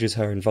encourages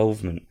her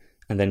involvement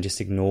and then just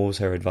ignores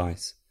her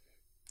advice.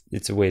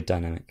 It's a weird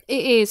dynamic.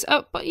 It is.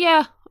 Oh, but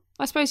yeah,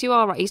 I suppose you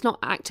are right. He's not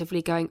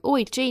actively going,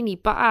 oi, Jeannie,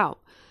 butt out.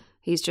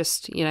 He's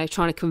just, you know,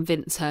 trying to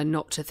convince her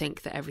not to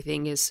think that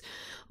everything is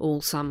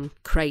all some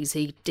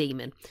crazy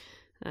demon,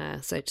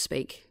 so to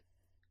speak.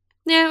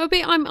 Yeah,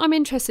 I'm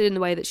interested in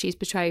the way that she's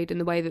portrayed and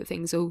the way that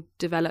things all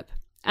develop,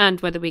 and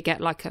whether we get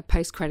like a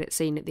post-credit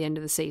scene at the end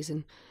of the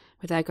season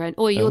where they're going,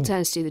 "Oh, your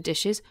turn to do the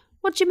dishes."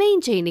 What do you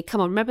mean, Jeannie? Come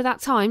on, remember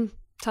that time?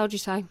 Told you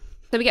so.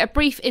 So we get a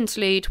brief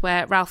interlude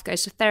where Ralph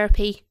goes to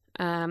therapy.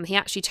 He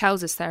actually tells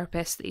his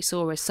therapist that he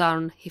saw his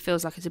son. He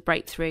feels like it's a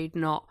breakthrough,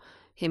 not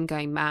him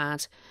going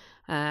mad.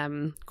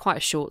 Quite a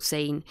short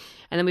scene,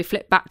 and then we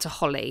flip back to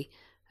Holly.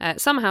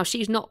 Somehow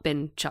she's not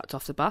been chucked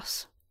off the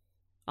bus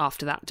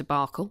after that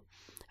debacle.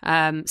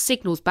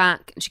 Signals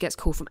back, and she gets a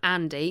call from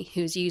Andy,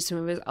 who's used some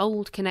of his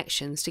old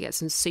connections to get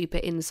some super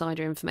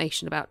insider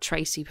information about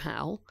Tracy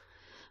Powell.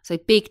 So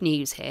big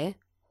news here.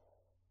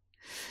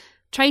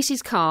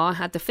 Tracy's car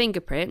had the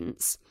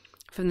fingerprints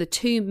from the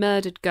 2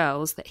 murdered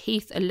girls that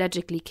Heath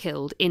allegedly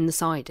killed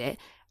inside it,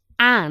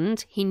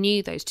 and he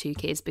knew those 2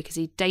 kids because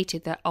he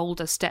dated their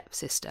older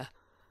stepsister.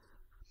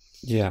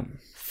 Yeah.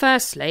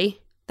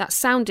 Firstly, that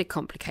sounded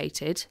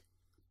complicated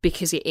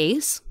because it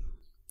is.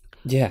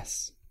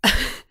 Yes.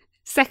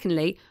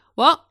 Secondly,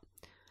 what?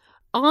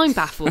 I'm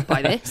baffled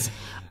by this.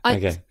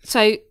 Okay.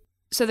 So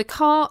the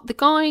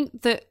guy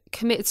that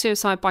committed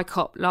suicide by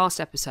cop last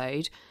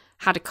episode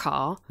had a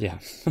car. Yeah.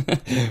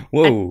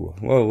 Whoa.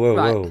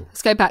 Right,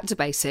 let's go back to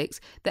basics.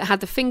 That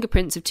had the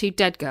fingerprints of 2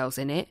 dead girls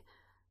in it,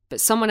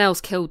 but someone else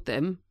killed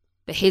them,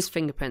 but his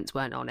fingerprints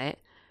weren't on it.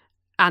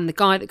 And the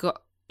guy that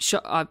got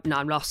shot...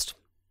 I'm lost.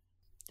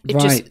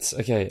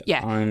 Okay.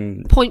 Yeah.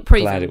 I'm point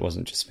proven. Glad it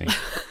wasn't just me.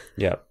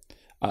 Yeah.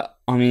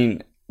 I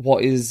mean, why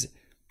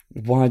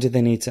do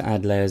they need to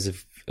add layers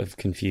of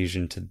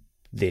confusion to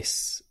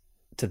this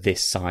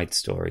side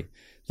story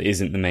that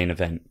isn't the main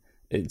event?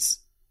 It's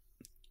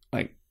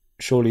like,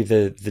 surely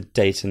the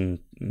Dayton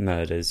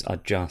murders are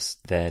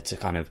just there to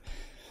kind of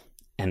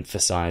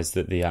emphasize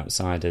that the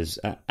outsiders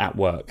at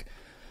work.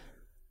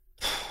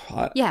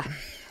 Yeah.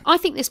 I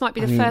think this might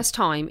be the first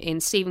time in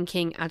Stephen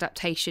King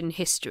adaptation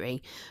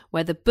history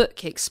where the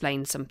book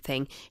explains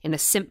something in a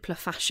simpler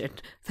fashion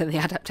than the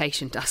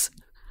adaptation does.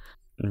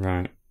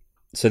 Right.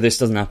 So this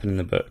doesn't happen in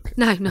the book?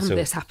 No, none of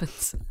this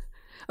happens.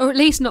 Or at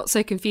least not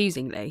so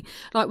confusingly.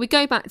 Like, we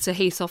go back to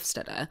Heath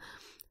Hofstadter,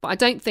 but I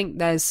don't think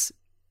there's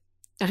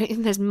I don't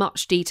think there's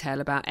much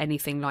detail about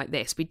anything like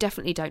this. We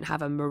definitely don't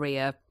have a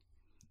Maria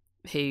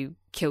who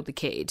killed the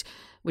kid.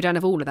 We don't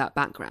have all of that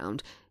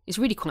background. It's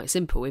really quite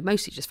simple. It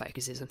mostly just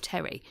focuses on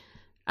Terry,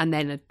 and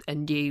then a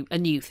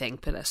new thing.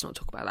 But let's not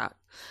talk about that.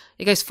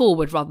 It goes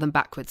forward rather than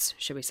backwards,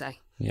 shall we say?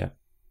 Yeah.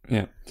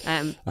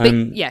 But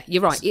yeah,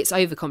 you're right. It's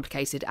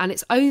overcomplicated, and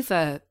it's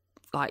over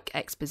like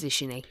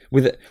exposition-y.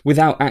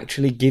 Without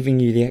actually giving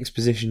you the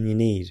exposition you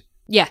need.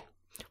 Yeah.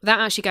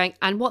 Without actually going,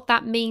 and what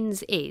that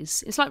means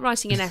is, it's like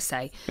writing an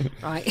essay,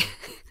 right?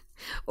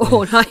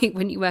 Or like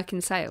when you work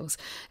in sales,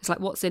 it's like,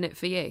 what's in it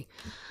for you?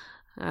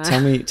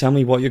 Tell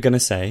me what you're going to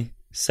say.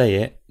 Say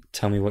it.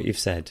 Tell me what you've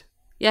said.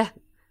 Yeah.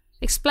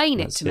 Explain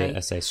it to me.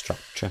 That's the essay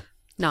structure.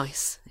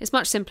 Nice. It's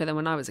much simpler than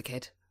when I was a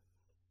kid.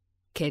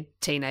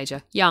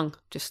 Teenager. Young.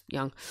 Just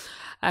young.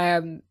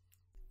 Right.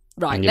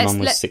 And your mum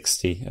was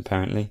 60,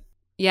 apparently.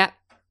 Yeah.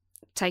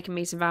 Taking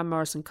me to Van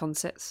Morrison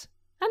concerts.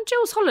 And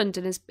Jules Holland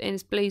in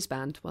his blues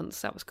band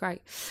once. That was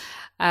great.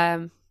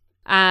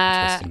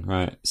 Interesting.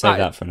 Right. Save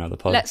that for another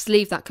pod. Let's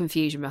leave that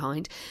confusion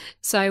behind.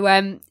 So,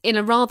 in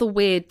a rather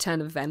weird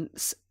turn of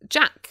events,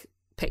 Jack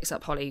picks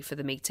up Holly for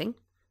the meeting.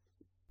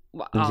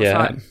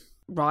 Yeah.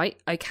 Right.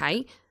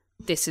 Okay.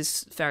 This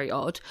is very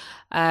odd.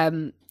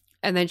 And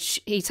then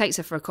he takes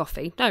her for a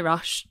coffee. No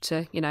rush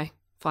to,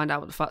 find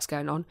out what the fuck's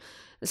going on.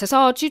 And says,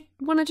 "Oh, do you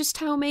want to just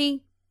tell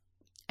me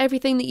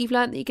everything that you've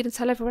learnt that you're going to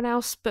tell everyone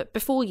else, but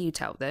before you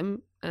tell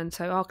them?" And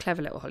so our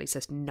clever little Holly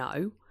says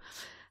no.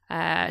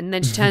 And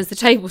then she turns the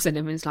tables on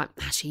him and is like,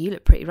 "Actually, you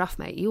look pretty rough,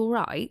 mate. You all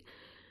right?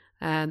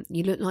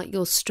 You look like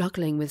you're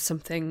struggling with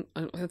something."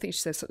 I think she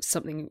says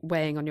something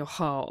weighing on your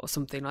heart or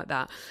something like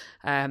that.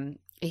 And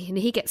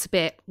he takes a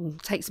bit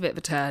of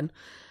a turn.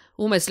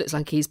 Almost looks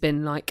like he's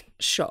been like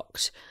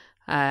shocked.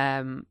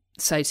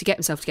 So to get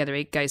himself together,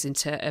 he goes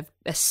into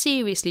a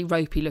seriously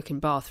ropey looking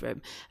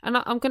bathroom. And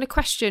I'm going to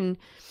question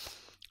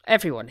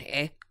everyone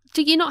here.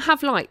 Do you not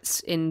have lights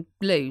in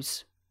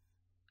blues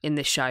in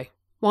this show?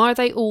 Why are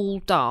they all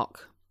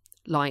dark?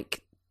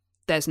 Like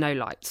there's no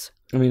lights.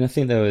 I mean, I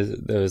think there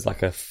was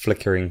like a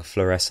flickering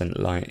fluorescent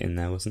light in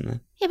there, wasn't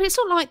there? Yeah, but it's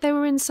not like they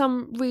were in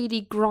some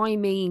really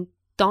grimy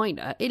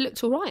diner. It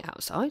looked all right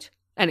outside.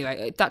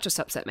 Anyway, that just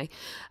upset me.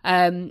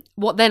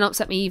 What then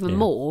upset me even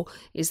more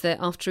is that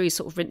after he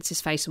sort of rinsed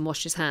his face and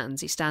washed his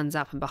hands, he stands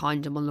up and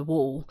behind him on the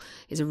wall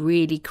is a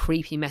really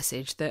creepy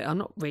message that I'm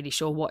not really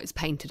sure what is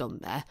painted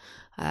on there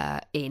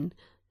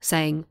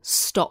saying,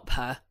 "Stop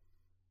her.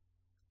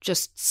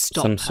 Just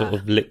stop her." Some sort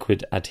of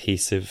liquid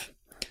adhesive.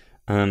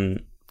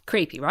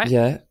 Creepy, right?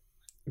 Yeah,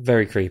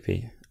 very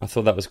creepy. I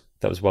thought that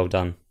was well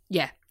done.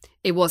 Yeah,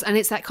 it was. And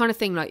it's that kind of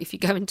thing, like if you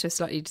go into a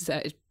slightly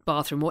deserted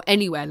bathroom or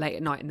anywhere late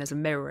at night and there's a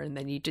mirror, and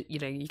then you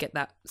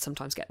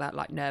sometimes get that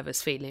like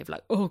nervous feeling of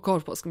like, oh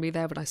God, what's going to be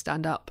there when I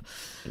stand up?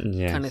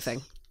 Yes. Kind of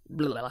thing.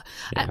 Blah, blah, blah.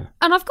 Yeah.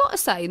 And I've got to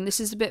say, and this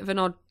is a bit of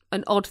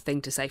an odd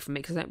thing to say for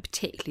me because I don't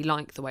particularly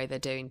like the way they're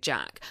doing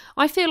Jack.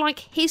 I feel like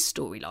his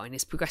storyline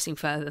is progressing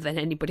further than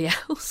anybody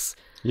else.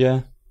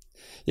 Yeah.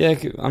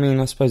 I mean,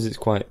 I suppose it's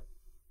quite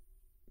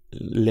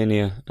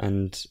linear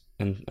and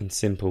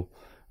simple.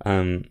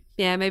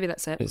 Yeah, maybe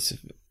that's it.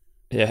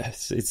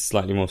 It's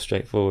slightly more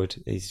straightforward.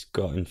 He's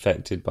got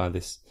infected by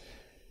this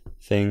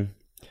thing.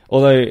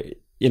 Although,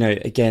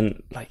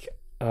 again, like,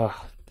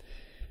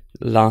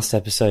 last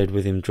episode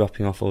with him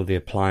dropping off all the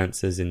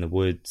appliances in the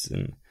woods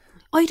and...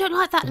 Oh, you don't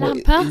like that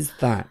lamp? What is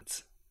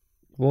that?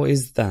 What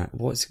is that?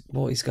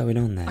 What is going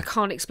on there? I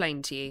can't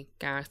explain to you,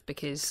 Gareth,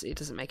 because it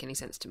doesn't make any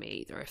sense to me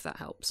either, if that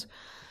helps.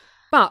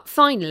 But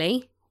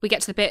finally, we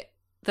get to the bit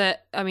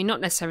that, I mean,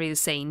 not necessarily the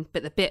scene,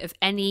 but the bit of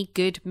any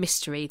good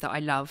mystery that I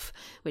love,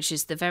 which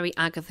is the very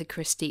Agatha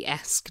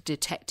Christie-esque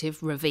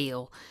detective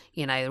reveal.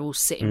 They're all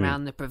sitting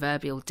around the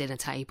proverbial dinner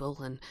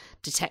table, and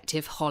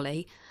Detective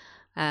Holly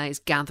is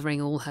gathering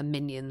all her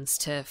minions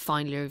to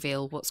finally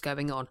reveal what's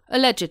going on,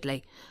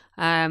 allegedly.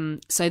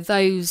 So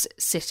those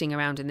sitting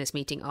around in this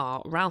meeting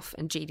are Ralph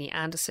and Jeannie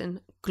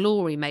Anderson,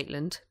 Glory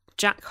Maitland,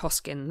 Jack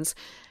Hoskins,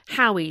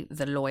 Howie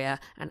the lawyer,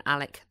 and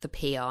Alec the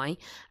PI,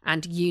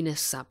 and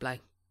Eunice Sablow,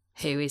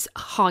 who is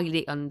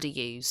highly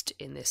underused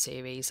in this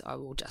series, I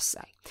will just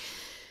say.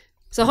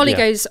 So Holly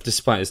goes...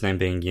 Despite his name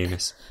being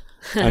Eunice.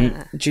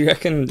 Do you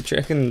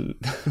reckon,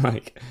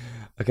 like,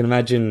 I can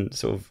imagine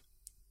sort of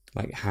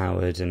like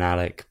Howard and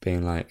Alec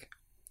being like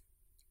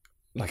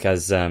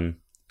as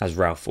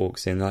Ralph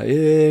walks in, like,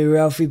 "Hey,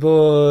 Ralphie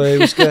boy,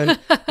 what's going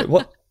on?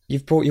 What?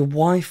 You've brought your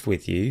wife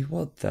with you?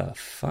 What the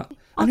fuck?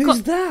 And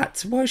who's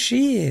that? Why is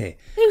she here?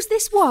 Who's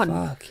this one?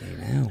 Fucking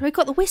hell. We've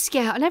got the whiskey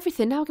out and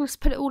everything, now we're going to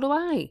put it all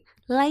away.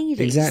 Ladies.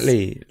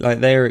 Exactly.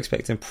 Like, they were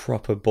expecting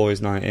proper boys'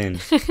 night in.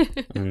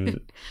 And...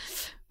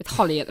 with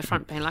Holly at the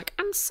front being like,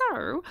 "And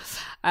so?"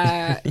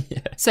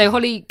 So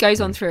Holly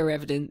goes on through her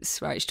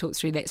evidence, right? She talks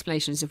through the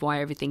explanations of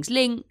why everything's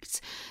linked,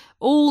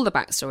 all the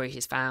backstory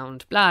she's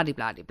found, blah, blah,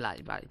 blah, blah,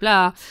 blah,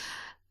 blah.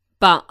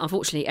 But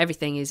unfortunately,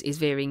 everything is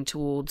veering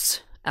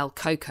towards El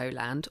Coco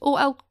land, or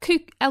El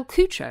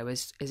Cucho,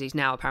 as he's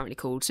now apparently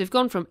called. So we've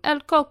gone from El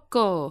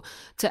Coco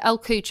to El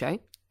Cucho.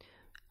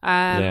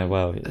 Yeah,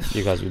 well,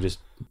 you guys were just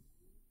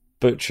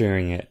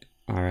butchering it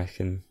I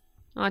reckon.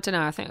 I don't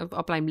know. I think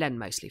I'll blame Len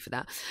mostly for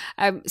that.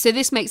 So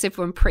this makes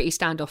everyone pretty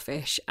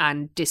standoffish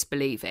and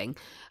disbelieving.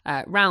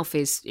 Ralph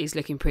is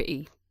looking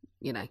pretty,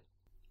 you know.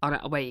 I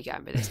don't know where you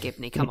going with this,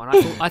 Gibney. Come on,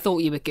 I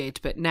thought you were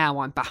good, but now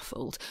I'm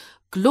baffled.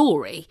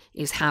 Glory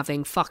is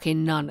having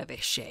fucking none of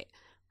this shit.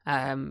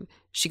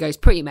 She goes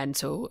pretty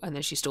mental and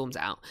then she storms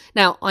out.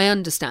 Now, I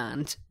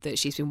understand that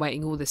she's been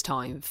waiting all this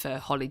time for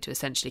Holly to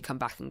essentially come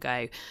back and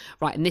go,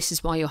 right, and this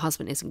is why your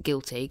husband isn't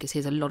guilty, because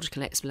here's a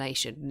logical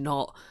explanation,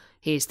 not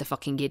here's the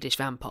fucking Yiddish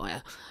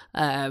vampire.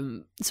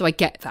 So I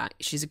get that.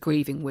 She's a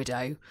grieving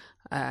widow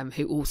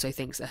who also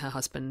thinks that her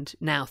husband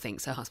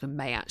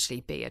may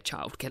actually be a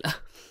child killer.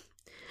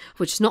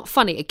 Which is not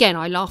funny. Again,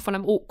 I laugh when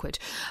I'm awkward.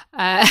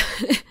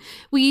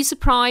 Were you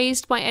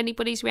surprised by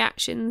anybody's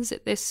reactions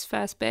at this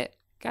first bit,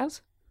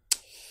 Gaz?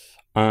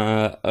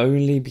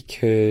 Only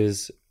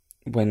because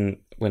when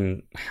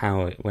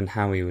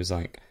Howie was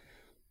like,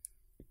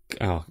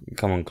 "Oh,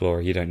 come on,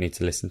 Gloria, you don't need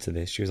to listen to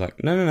this," she was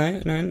like, "No,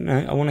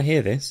 I want to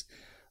hear this."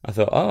 I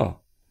thought,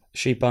 "Oh,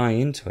 she buying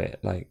into it?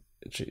 Like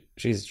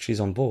she's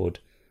on board,"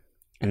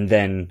 and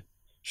then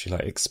she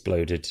like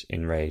exploded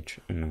in rage,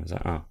 and I was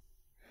like, "Oh,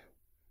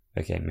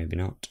 okay, maybe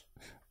not."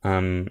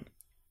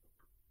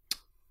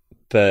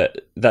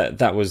 But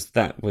that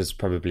was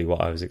probably what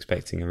I was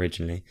expecting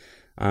originally.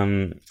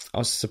 I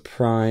was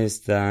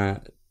surprised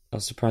at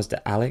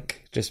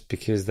Alec, just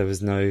because there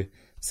was no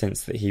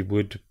sense that he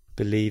would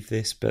believe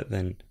this, but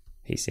then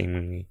he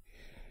seemingly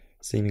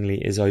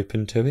is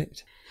open to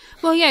it.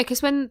 Well, yeah,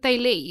 because when they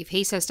leave,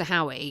 he says to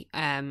Howie,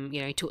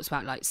 he talks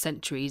about like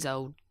centuries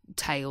old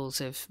tales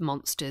of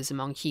monsters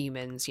among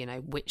humans,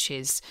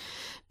 witches,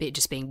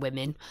 just being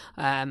women.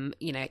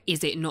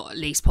 Is it not at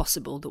least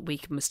possible that we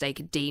can mistake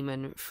a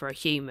demon for a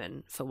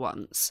human for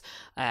once?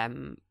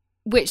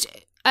 Which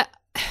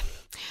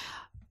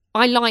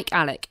I like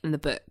Alec in the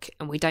book,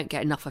 and we don't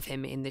get enough of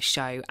him in this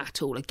show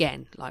at all,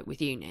 again, like with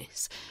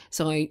Eunice.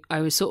 So I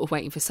was sort of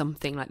waiting for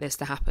something like this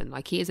to happen.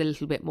 Like, he is a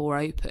little bit more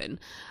open.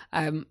 But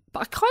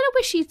I kind of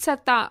wish he'd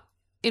said that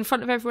in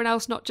front of everyone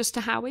else, not just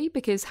to Howie,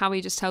 because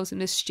Howie just tells him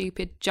this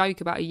stupid joke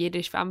about a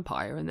Yiddish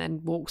vampire and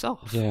then walks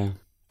off. Yeah.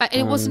 And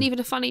it wasn't even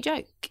a funny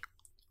joke.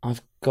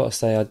 I've got to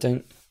say, I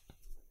don't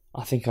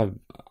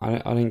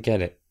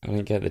get it. I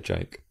don't get the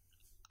joke.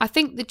 I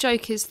think the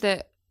joke is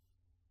that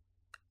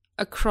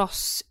a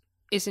cross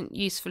isn't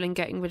useful in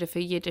getting rid of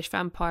a Yiddish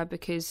vampire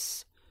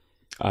because...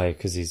 Oh,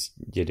 because he's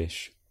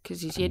Yiddish.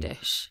 Because he's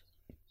Yiddish.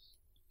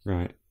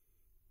 Right.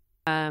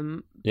 Yeah.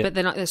 But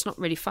then that's not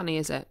really funny,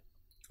 is it?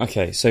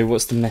 Okay, so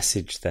what's the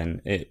message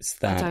then? It's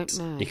that I don't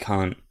know. You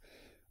can't...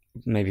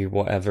 Maybe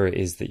whatever it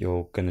is that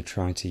you're going to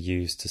try to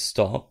use to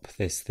stop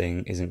this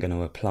thing isn't going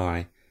to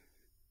apply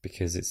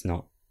because it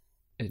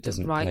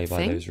doesn't play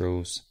by those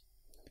rules.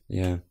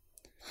 Yeah.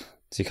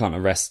 So you can't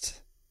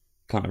arrest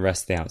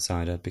the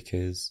outsider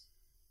because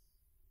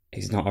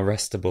he's not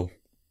arrestable.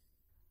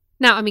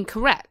 Now, I mean,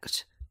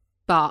 correct,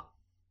 but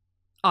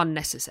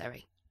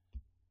unnecessary.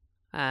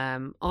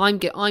 I'm going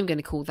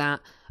to call that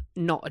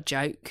not a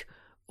joke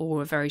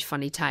or a very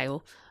funny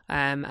tale,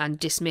 and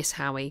dismiss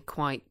Howie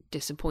quite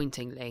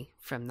disappointingly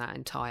from that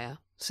entire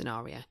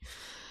scenario.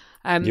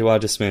 You are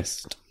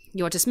dismissed.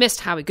 You are dismissed,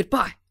 Howie.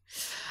 Goodbye.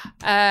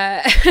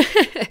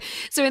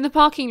 So in the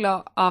parking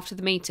lot after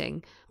the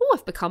meeting,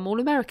 I've become all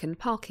American.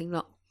 Parking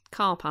lot.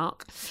 Car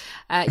park.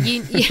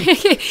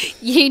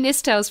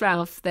 Eunice tells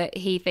Ralph that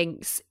he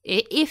thinks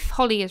if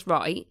Holly is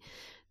right,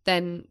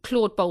 then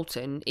Claude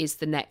Bolton is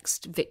the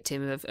next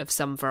victim of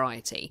some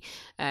variety.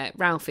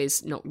 Ralph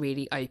is not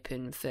really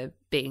open for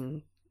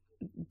being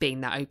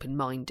that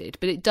open-minded,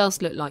 but it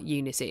does look like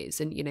Eunice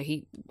is.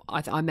 And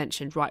I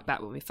mentioned right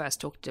back when we first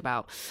talked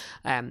about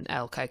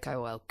El Coco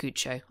or El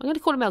Cucho, I'm going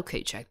to call him El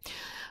Cucho,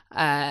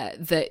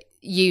 that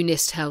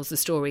Eunice tells the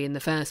story in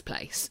the first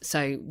place.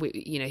 So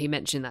he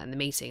mentioned that in the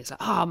meeting. It's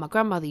like, my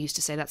grandmother used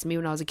to say that to me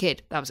when I was a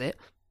kid. That was it.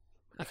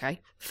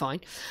 Okay, fine.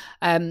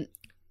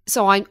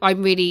 So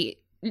I'm really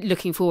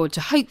looking forward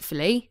to,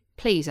 hopefully,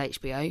 please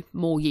HBO,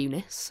 more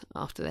Eunice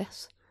after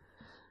this.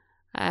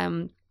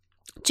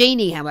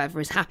 Jeannie, however,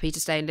 is happy to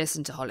stay and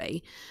listen to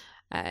Holly.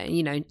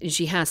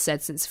 She has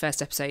said since the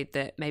first episode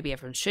that maybe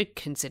everyone should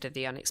consider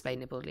the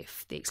unexplainable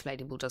if the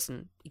explainable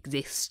doesn't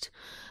exist.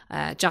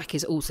 Jack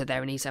is also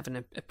there and he's having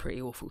a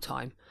pretty awful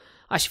time.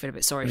 I actually feel a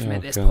bit sorry for him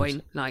at this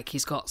point. Like,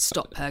 he's got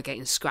Stop Her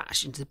getting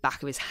scratched into the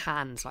back of his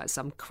hands like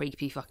some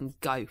creepy fucking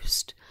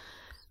ghost.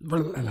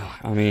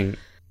 I mean,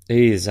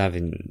 he is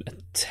having a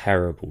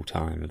terrible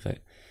time of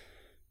it.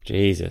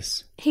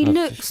 Jesus. He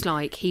looks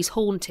like he's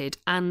haunted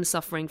and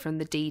suffering from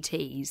the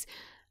DTs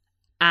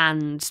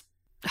and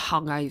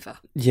hungover.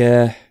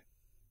 Yeah,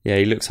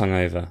 he looks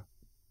hungover.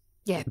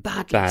 Yeah,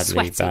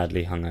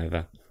 badly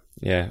hungover.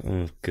 Yeah,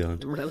 oh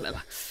god.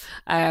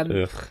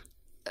 Ugh.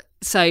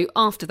 So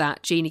after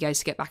that, Jeannie goes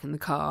to get back in the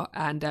car,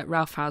 and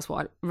Ralph has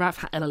what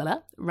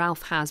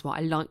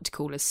I like to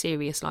call a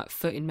serious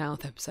foot in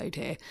mouth episode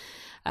here.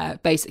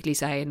 Basically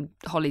saying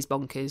Holly's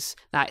bonkers,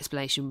 that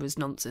explanation was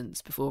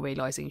nonsense, before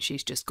realising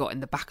she's just got in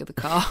the back of the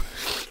car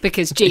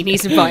because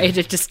Jeannie's invited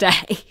her to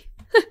stay.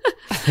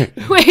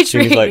 Which Jeannie's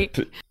really... like,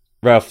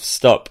 Ralph,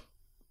 stop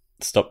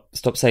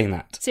saying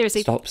that.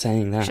 Seriously. Stop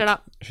saying that.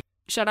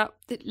 Shut up.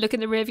 Look in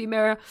the rearview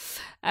mirror.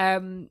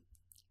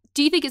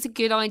 Do you think it's a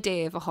good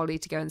idea for Holly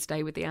to go and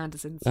stay with the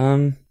Andersons?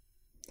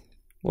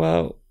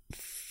 Well,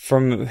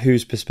 from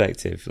whose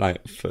perspective?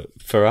 Like,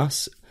 for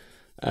us,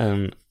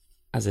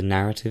 as a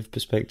narrative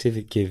perspective,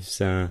 it gives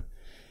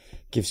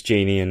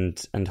Jeannie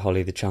and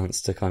Holly the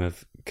chance to kind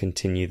of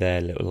continue their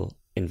little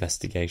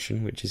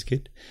investigation, which is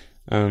good.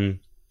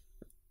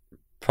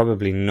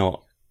 Probably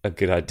not a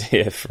good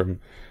idea from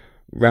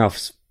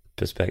Ralph's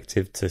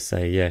perspective to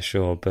say, yeah,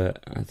 sure,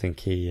 but I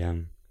think he... At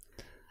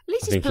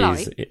least he's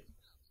polite.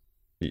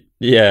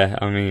 Yeah,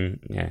 I mean,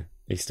 yeah,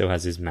 he still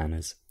has his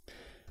manners.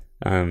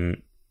 Yeah,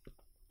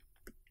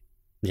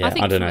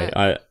 I don't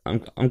know.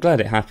 I'm glad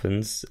it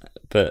happens,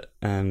 but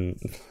I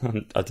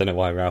don't know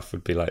why Ralph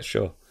would be like,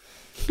 sure,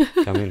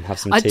 come in, have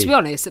some tea. To be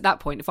honest, at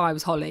that point, if I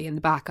was Holly in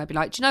the back, I'd be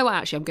like, do you know what?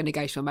 Actually, I'm going to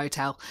go to a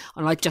motel,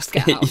 and I'd just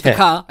get out of the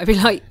car. I'd be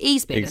like,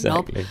 he's been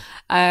exactly.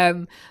 a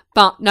knob.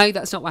 But no,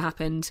 that's not what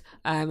happened.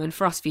 And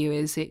for us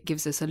viewers, it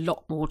gives us a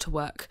lot more to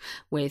work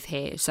with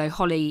here. So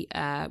Holly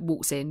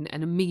walks in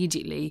and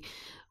immediately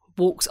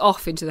walks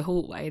off into the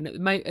hallway, and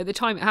at the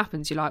time it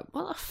happens, you're like,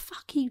 what the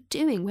fuck are you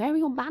doing? Where are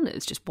your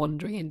manners? Just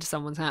wandering into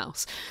someone's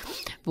house.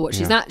 But what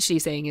she's actually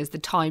seeing is the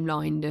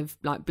timeline of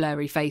like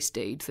blurry face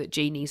dudes that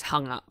Jeannie's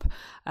hung up,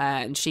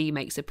 and she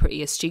makes a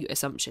pretty astute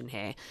assumption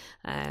here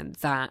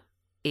that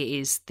it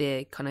is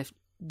the kind of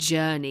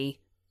journey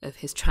of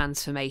his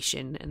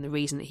transformation, and the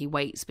reason that he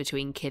waits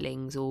between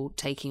killings or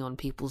taking on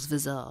people's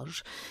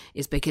visage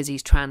is because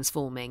he's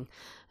transforming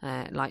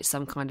like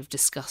some kind of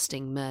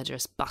disgusting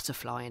murderous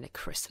butterfly in a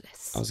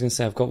chrysalis. I was going to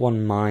say, I've got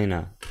one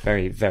minor,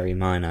 very, very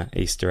minor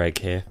Easter egg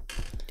here.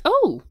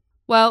 Oh,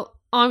 well,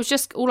 all I was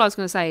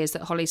going to say is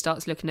that Holly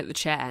starts looking at the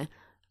chair,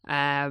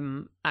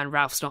 and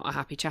Ralph's not a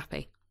happy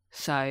chappy.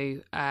 So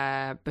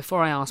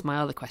before I ask my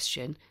other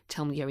question,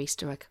 tell me your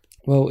Easter egg.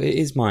 Well, it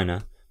is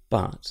minor,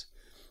 but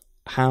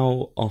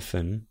how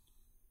often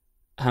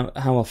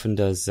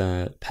does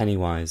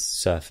Pennywise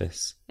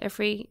surface?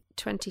 Every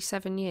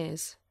 27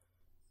 years.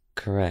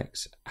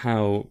 Correct.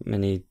 How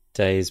many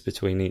days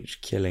between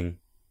each killing?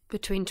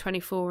 Between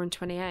 24 and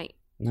 28.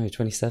 No,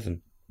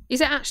 27.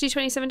 Is it actually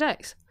 27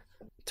 days?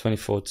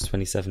 24 to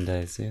 27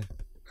 days, yeah.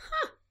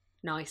 Huh.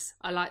 Nice.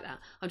 I like that.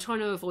 I'm trying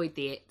to avoid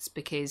the its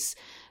because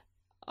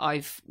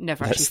I've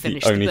never actually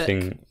finished the book. That's the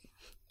only thing...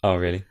 Oh,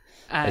 really?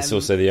 It's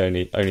also the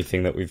only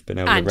thing that we've been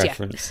able to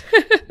reference.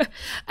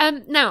 Yeah.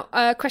 Now,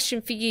 a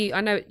question for you.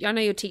 I know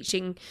you're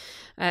teaching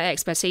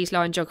expertise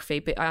law and geography,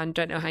 but I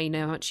don't know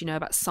how much you know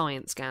about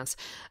science, Gaz.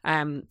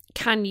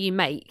 Can you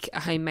make a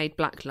homemade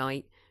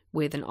blacklight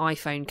with an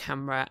iPhone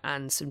camera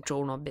and some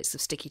drawn-on bits of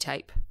sticky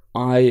tape?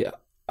 I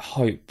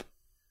hope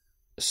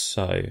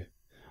so.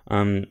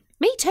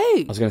 Me too.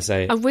 I was going to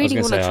say... I really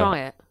want to try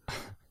it.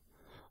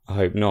 I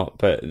hope not,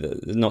 but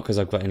not because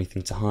I've got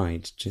anything to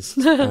hide. Just...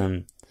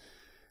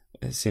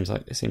 It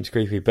seems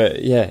creepy,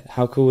 but yeah,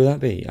 how cool would that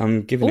be?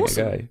 I'm giving it a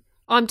go.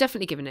 I'm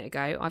definitely giving it a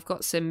go. I've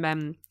got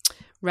some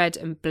red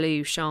and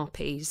blue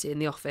Sharpies in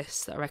the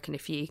office that I reckon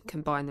if you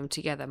combine them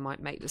together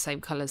might make the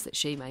same colours that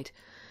she made.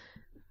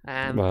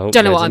 Well,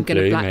 don't know what I'm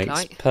going to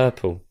blacklight.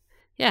 Purple.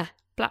 Yeah,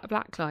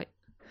 blacklight.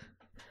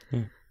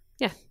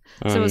 Yeah.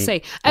 So we'll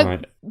see.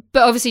 Right.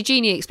 But obviously,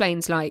 Jeannie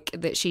explains like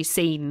that she's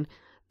seen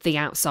the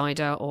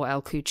outsider or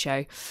El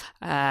Cucho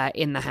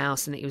in the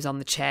house, and that he was on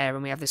the chair,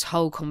 and we have this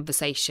whole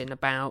conversation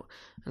about,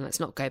 and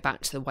let's not go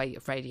back to the weight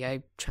of radio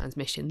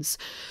transmissions,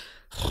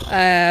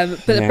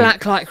 but the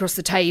black light across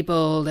the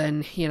table,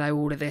 and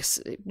all of this,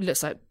 it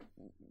looks like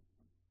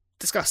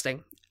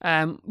disgusting.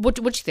 What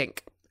do you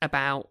think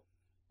about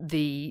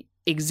the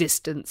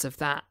existence of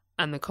that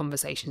and the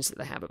conversations that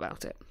they have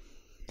about it?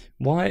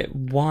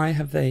 Why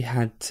have they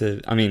had to?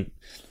 I mean,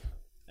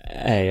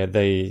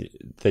 they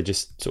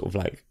just sort of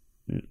like,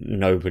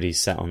 nobody's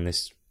sat on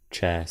this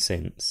chair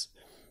since.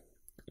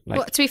 Like,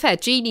 well, to be fair,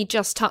 Jeannie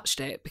just touched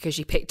it because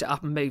she picked it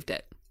up and moved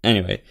it.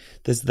 Anyway,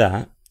 there's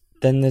that.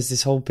 Then there's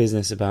this whole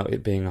business about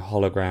it being a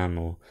hologram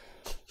or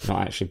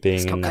not actually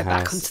being in the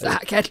house. Back onto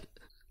that again.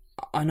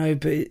 I know,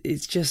 but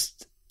it's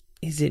just,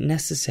 is it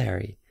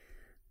necessary?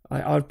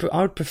 I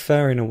would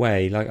prefer, in a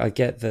way, like I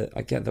get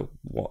that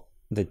what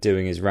they're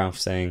doing is Ralph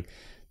saying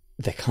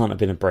there can't have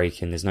been a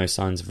break-in. There's no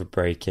signs of a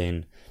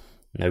break-in.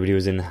 Nobody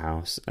was in the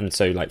house, and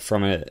so like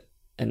from an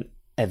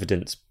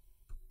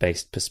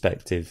evidence-based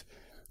perspective,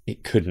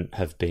 it couldn't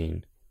have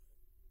been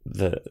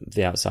the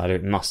outsider.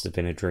 It must have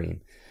been a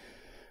dream.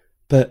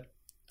 But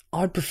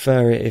I'd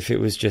prefer it if it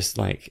was just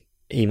like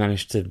he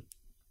managed to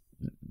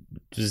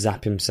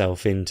zap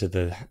himself into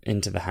the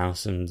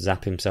house and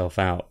zap himself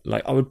out.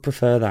 Like, I would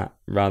prefer that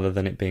rather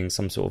than it being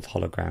some sort of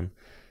hologram.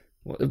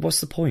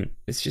 What's the point?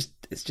 It's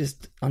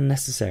just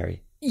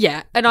unnecessary.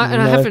 Yeah, and I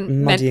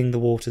haven't muddying the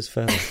waters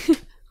further.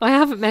 I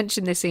haven't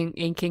mentioned this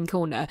in King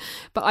Corner,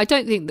 but I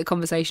don't think the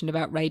conversation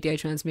about radio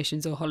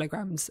transmissions or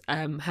holograms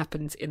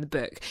happens in the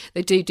book.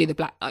 They do the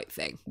black light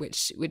thing,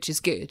 which is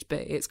good, but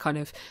it's kind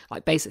of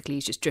like basically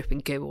he's just dripping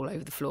goo all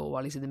over the floor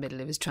while he's in the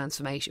middle of his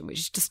transformation, which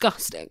is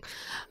disgusting.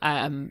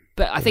 But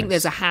I think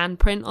there's a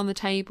handprint on the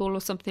table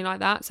or something like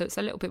that, so it's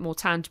a little bit more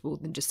tangible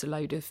than just a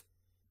load of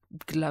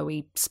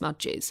glowy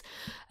smudges.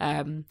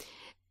 And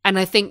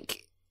I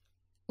think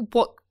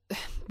what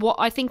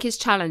I think is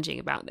challenging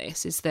about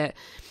this is that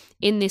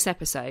in this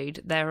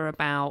episode, there are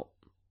about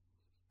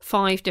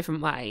 5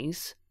 different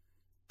ways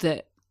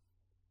that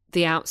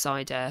the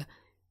outsider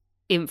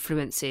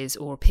influences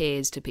or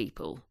appears to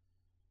people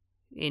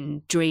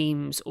in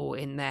dreams or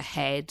in their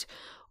head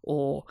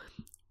or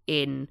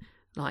in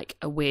like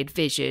a weird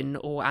vision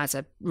or as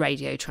a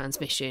radio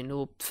transmission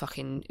or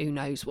fucking who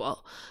knows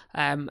what.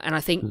 And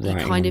I think you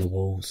kind of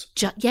walls.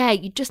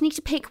 You just need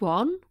to pick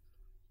one.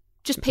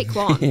 Just pick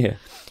one. Yeah.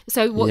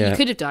 So what you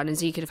could have done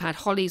is you could have had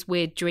Holly's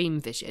weird dream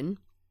vision,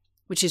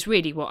 which is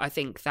really what I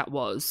think that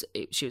was.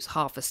 She was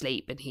half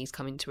asleep and he's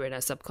coming to her in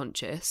her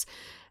subconscious,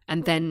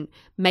 and then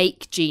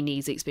make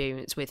Jeannie's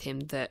experience with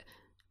him that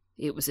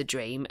it was a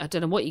dream. I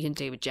don't know what you can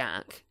do with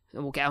Jack,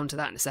 and we'll get onto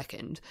that in a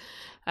second.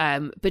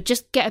 But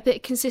just get a bit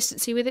of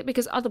consistency with it,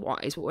 because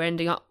otherwise what we're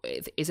ending up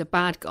with is a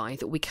bad guy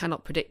that we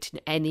cannot predict in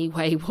any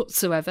way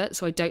whatsoever.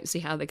 So I don't see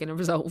how they're going to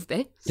resolve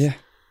this.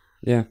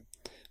 Yeah.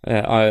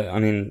 I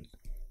mean,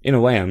 in a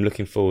way, I'm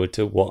looking forward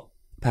to what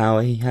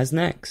power he has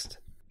next.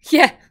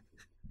 Yeah.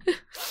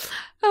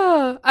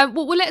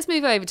 Well, let's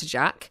move over to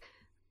Jack,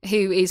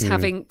 who is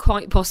having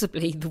quite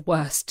possibly the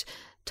worst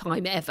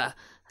time ever.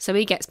 So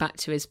he gets back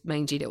to his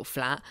mangy little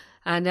flat,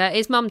 and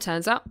his mum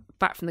turns up,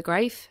 back from the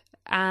grave,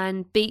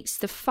 and beats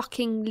the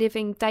fucking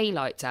living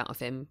daylights out of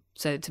him,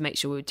 so to make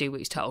sure we do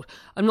what he's told.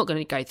 I'm not going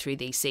to go through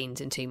these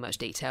scenes in too much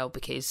detail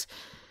because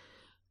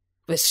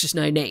there's just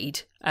no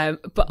need.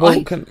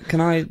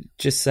 Can I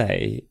just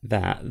say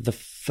that the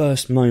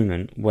first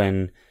moment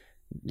when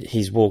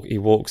he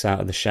walks out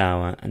of the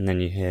shower and then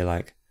you hear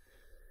like,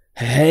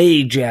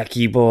 "Hey,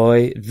 Jackie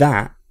boy,"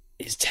 that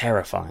is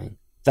terrifying.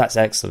 That's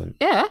excellent.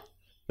 Yeah.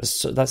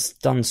 That's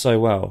done so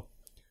well.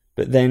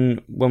 But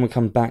then when we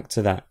come back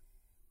to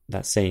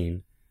that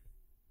scene,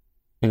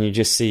 and you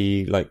just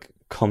see like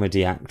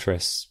comedy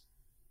actress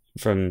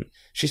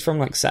she's from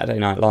like Saturday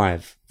Night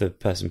Live, the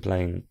person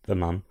playing the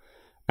mum,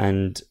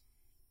 and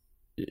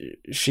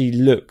she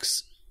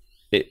looks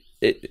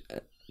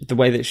the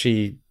way that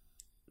she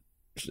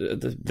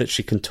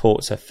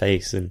contorts her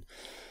face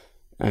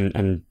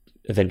and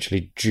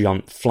eventually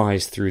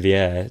flies through the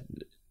air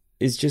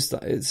is just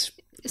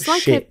it's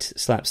like shit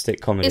slapstick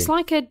comedy. It's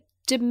like a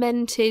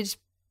demented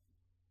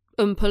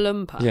Oompa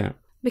Loompa. Yeah.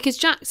 Because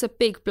Jack's a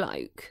big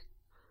bloke.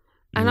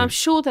 And I'm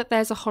sure that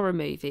there's a horror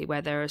movie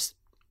where there are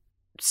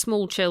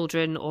small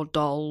children or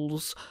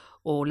dolls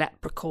or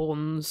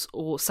leprechauns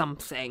or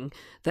something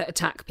that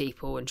attack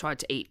people and try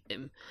to eat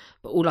them.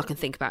 But all I can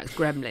think about is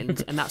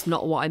Gremlins, and that's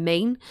not what I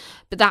mean.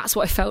 But that's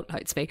what it felt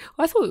like to me.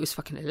 I thought it was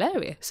fucking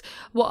hilarious.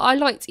 What I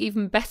liked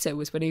even better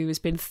was when he was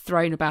being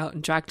thrown about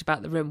and dragged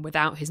about the room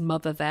without his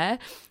mother there.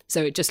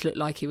 So it just looked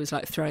like he was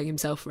like throwing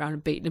himself around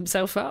and beating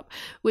himself up,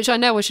 which I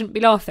know I shouldn't be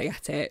laughing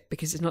at it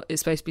because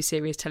it's supposed to be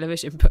serious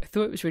television, but I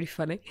thought it was really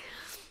funny.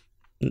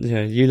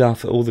 Yeah, you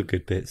laugh at all the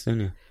good bits,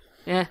 don't you?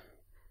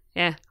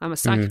 Yeah, I'm a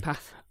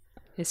psychopath.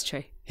 It's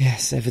true.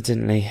 Yes,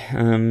 evidently.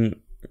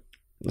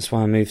 That's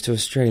why I moved to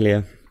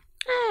Australia.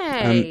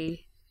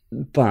 Hey!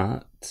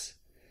 But,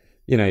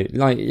 you know,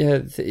 like,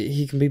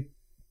 he can be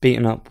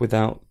beaten up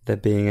without there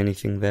being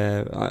anything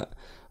there.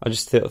 I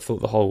just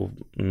thought the whole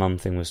mum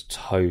thing was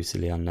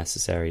totally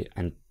unnecessary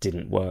and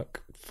didn't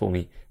work for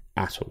me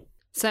at all.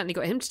 Certainly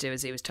got him to do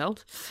as he was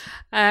told.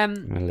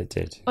 Well, it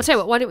did. I'll tell you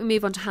what, why don't we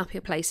move on to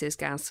happier places,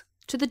 Gaz?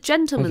 To the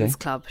Gentleman's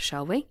Club,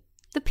 shall we?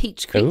 The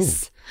Peach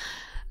Crease.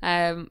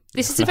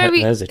 This is a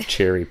very... There's a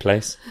cheery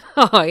place.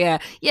 Oh, yeah.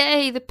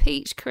 Yay, the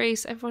Peach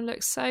Crease. Everyone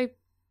looks so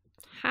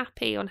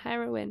happy on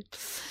heroin.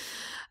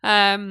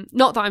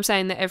 Not that I'm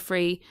saying that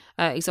every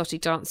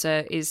exotic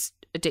dancer is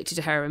addicted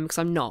to heroin, because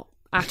I'm not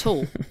at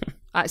all.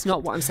 That's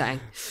not what I'm saying.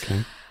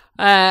 Okay.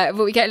 But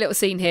we get a little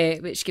scene here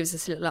which gives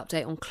us a little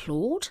update on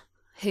Claude,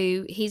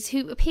 who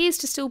appears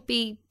to still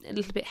be a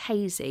little bit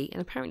hazy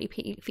and apparently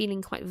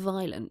feeling quite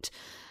violent.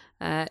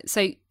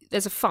 So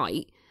there's a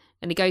fight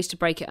and he goes to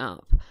break it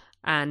up.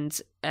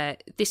 And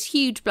this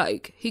huge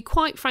bloke, who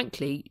quite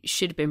frankly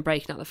should have been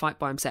breaking up the fight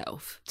by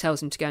himself,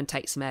 tells him to go and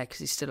take some air because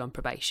he's still on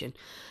probation.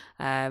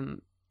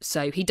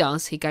 So he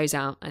does. He goes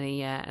out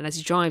and as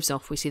he drives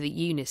off, we see that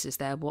Eunice is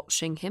there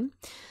watching him.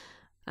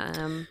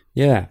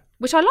 Yeah,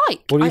 which I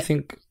like. What do you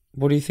think?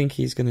 What do you think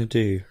he's going to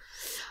do?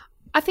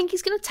 I think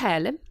he's going to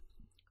tail him.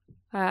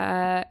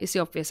 Is the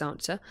obvious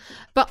answer,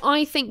 but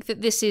I think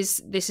that this is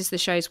the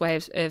show's way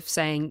of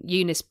saying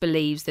Eunice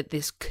believes that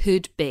this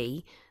could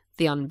be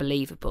the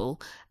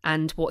unbelievable,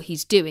 and what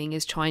he's doing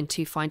is trying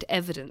to find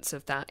evidence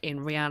of that in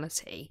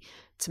reality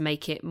to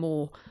make it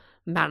more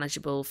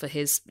manageable for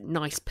his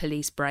nice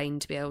police brain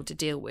to be able to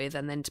deal with,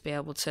 and then to be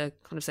able to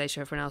kind of say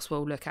to everyone else,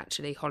 well, look,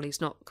 actually, Holly's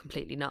not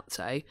completely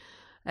nutso.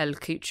 El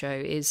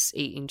Cucho is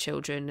eating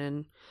children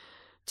and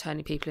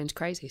turning people into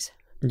crazies.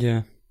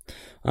 Yeah.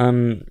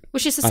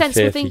 Which is a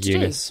sensible thing to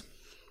Eunice. do.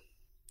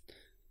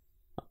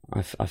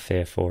 I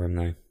fear for him,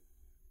 though.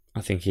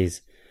 I think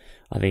he's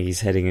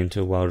heading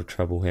into a world of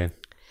trouble here.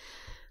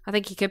 I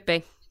think he could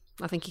be.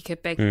 I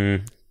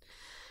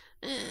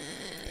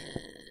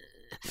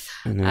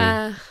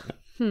know.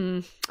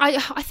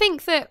 I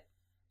think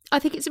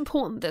it's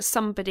important that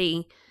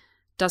somebody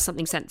does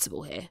something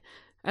sensible here.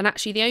 And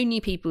actually, the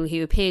only people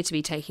who appear to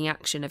be taking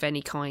action of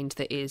any kind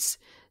that is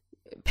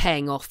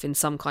paying off in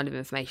some kind of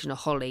information are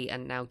Holly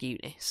and now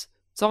Eunice.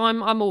 So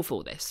I'm all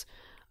for this.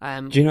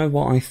 Do you know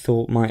what I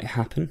thought might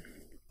happen?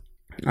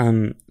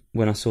 When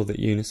I saw that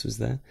Eunice was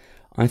there,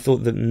 I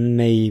thought that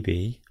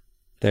maybe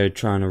they would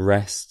try and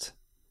arrest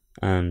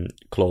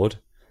Claude,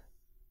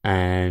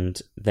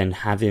 and then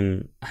have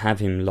him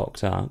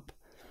locked up,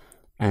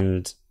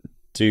 and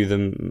do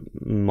the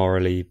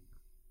morally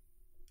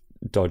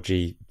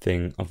dodgy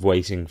thing of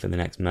waiting for the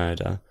next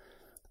murder,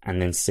 and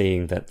then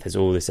seeing that there's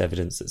all this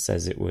evidence that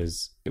says it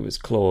was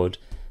Claude,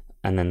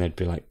 and then they'd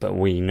be like, but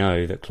we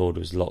know that Claude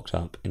was locked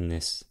up in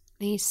this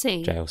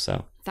jail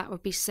cell. That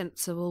would be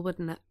sensible,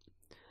 wouldn't it?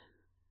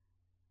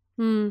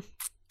 Well,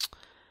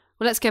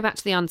 let's go back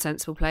to the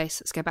unsensible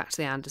place. Let's go back to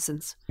the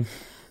Andersons.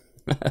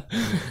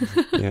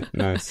 Yeah,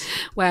 nice.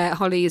 Where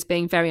Holly is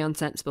being very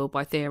unsensible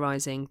by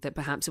theorising that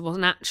perhaps it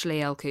wasn't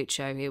actually El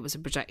Cucho, it was a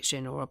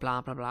projection or a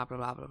blah, blah, blah, blah,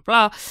 blah, blah,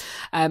 blah.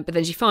 But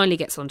then she finally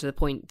gets onto the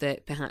point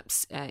that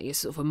perhaps it's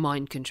sort of a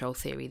mind control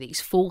theory, that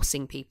he's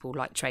forcing people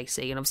like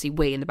Tracy, and obviously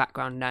we in the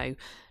background know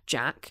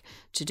Jack,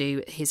 to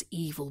do his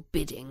evil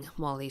bidding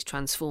while he's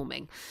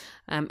transforming.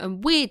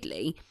 And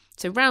weirdly,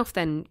 so Ralph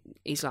then,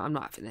 he's like, I'm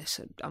not having this,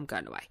 I'm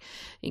going away.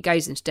 He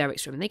goes into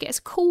Derek's room and they get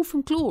a call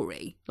from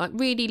Glory, like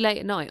really late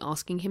at night,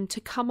 asking him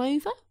to come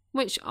over,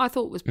 which I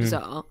thought was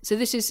bizarre. So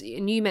this is,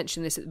 and you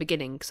mentioned this at the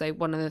beginning, so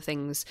one of the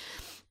things,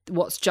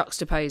 what's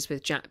juxtaposed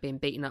with Jack being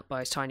beaten up by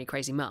his tiny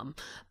crazy mum,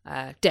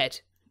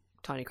 dead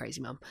tiny crazy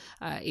mum,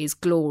 is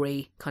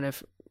Glory kind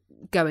of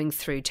going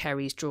through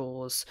Terry's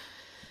drawers,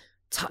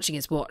 touching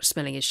his watch,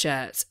 smelling his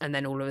shirts, and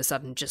then all of a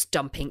sudden just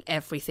dumping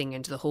everything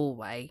into the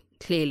hallway.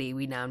 Clearly,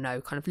 we now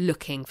know, kind of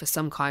looking for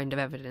some kind of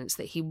evidence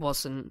that he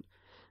wasn't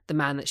the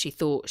man that she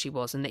thought she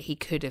was, and that he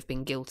could have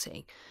been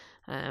guilty.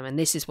 And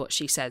this is what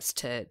she says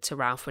to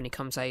Ralph when he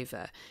comes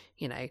over.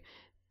 You know,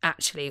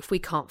 actually, if we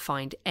can't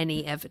find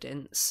any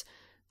evidence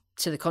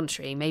to the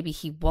contrary, maybe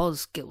he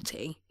was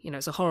guilty. You know,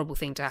 it's a horrible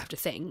thing to have to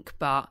think,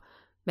 but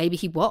maybe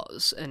he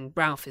was, and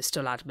Ralph is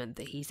still adamant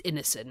that he's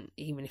innocent,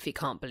 even if he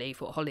can't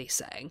believe what Holly's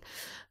saying.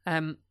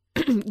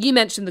 You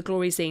mentioned the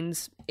Glory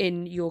scenes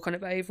in your kind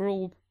of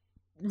overall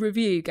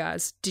review,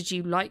 Gaz. Did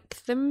you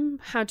like them?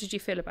 How did you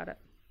feel about it?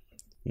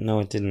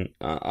 No, I didn't.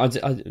 I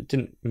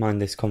didn't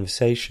mind this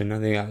conversation. I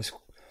think that was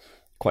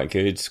quite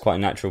good. It's quite a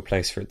natural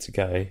place for it to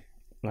go.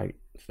 Like,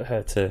 for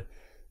her to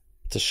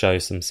show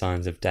some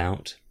signs of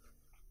doubt.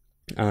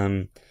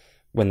 When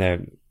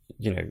they're,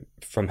 you know,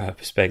 from her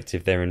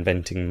perspective, they're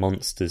inventing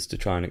monsters to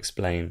try and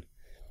explain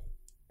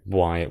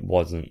why it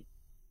wasn't,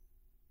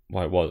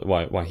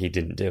 why he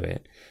didn't do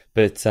it.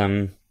 But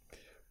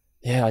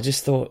yeah, I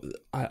just thought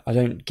I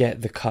don't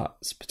get the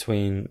cuts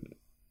between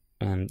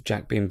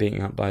Jack being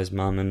beaten up by his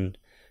mum and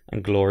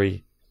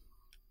Glory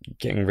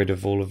getting rid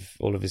of all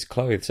of his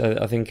clothes. So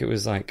I think it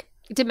was like,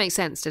 it didn't make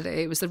sense, did it?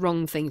 It was the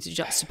wrong thing to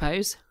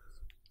juxtapose.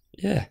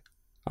 Yeah,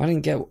 I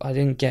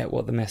didn't get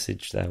what the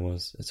message there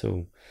was at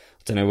all.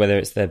 I don't know whether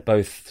it's they're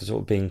both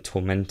sort of being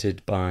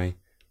tormented by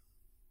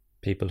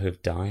people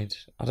who've died.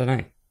 I don't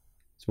know.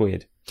 It's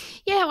weird.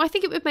 Yeah, I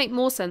think it would make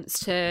more sense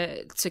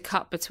to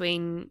cut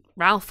between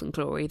Ralph and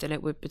Glory than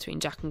it would between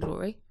Jack and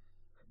Glory.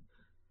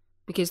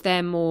 Because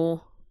they're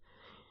more,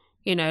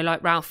 you know,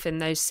 like Ralph in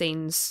those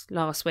scenes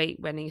last week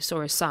when he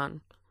saw his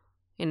son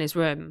in his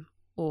room,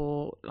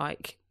 or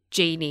like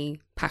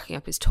Jeannie packing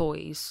up his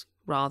toys,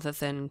 rather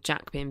than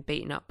Jack being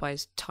beaten up by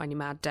his tiny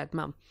mad dead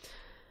mum.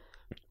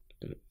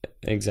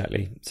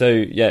 Exactly. So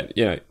yeah,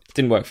 you know, it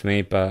didn't work for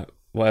me, but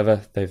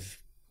whatever, they've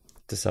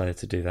decided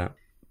to do that.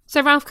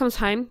 So Ralph comes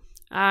home,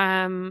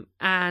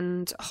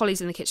 and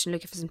Holly's in the kitchen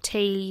looking for some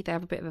tea. They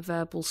have a bit of a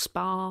verbal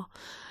spar,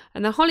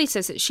 and then Holly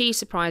says that she's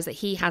surprised that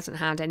he hasn't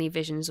had any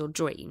visions or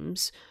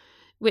dreams,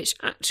 which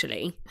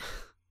actually,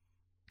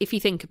 if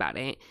you think about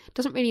it,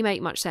 doesn't really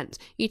make much sense.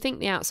 You'd think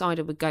the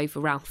outsider would go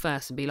for Ralph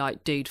first and be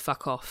like, dude,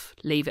 fuck off,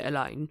 leave it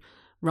alone,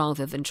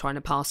 rather than trying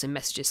to pass him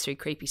messages through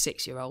creepy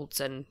 6-year-olds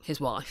and his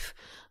wife.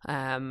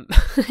 And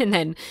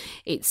then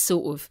it's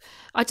sort of...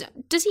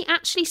 does he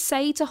actually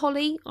say to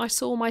Holly, I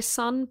saw my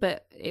son,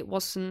 but it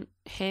wasn't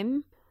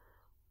him?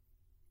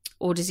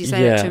 Or does he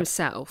say that to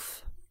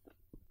himself?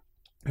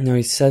 No,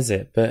 he says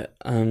it, but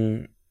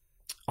I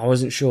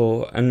wasn't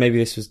sure, and maybe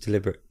this was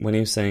deliberate, when he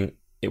was saying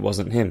it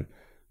wasn't him.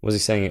 Was he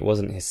saying it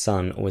wasn't his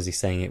son, or was he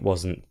saying it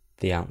wasn't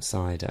the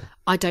outsider?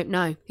 I don't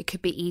know. It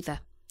could be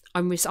either.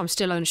 I'm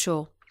still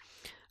unsure.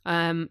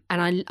 And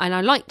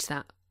I liked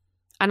that.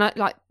 And I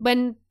like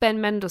when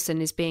Ben Mendelsohn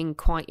is being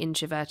quite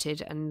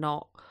introverted and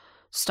not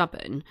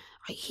stubborn,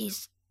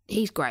 he's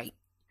great.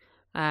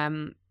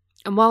 And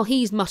while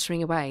he's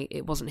muttering away,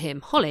 it wasn't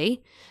him.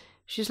 Holly,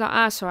 she's like,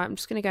 it's all right, I'm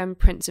just going to go and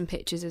print some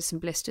pictures of some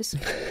blisters.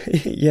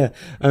 Yeah.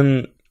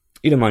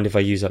 You don't mind if I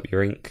use up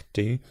your ink,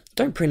 do you?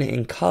 Don't print it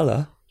in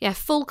colour. Yeah,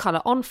 full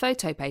colour on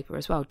photo paper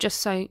as well, just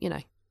so, you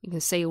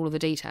can see all of the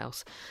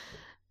details.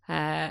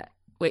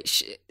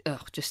 Which,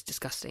 just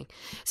disgusting.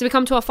 So we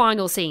come to our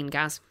final scene,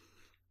 Gaz.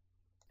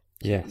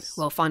 Yes.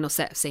 Well, final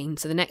set of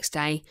scenes. So the next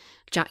day,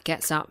 Jack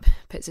gets up,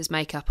 puts his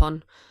makeup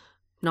on,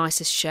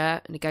 nicest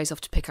shirt, and he goes off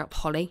to pick up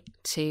Holly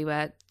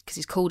because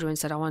he's called her and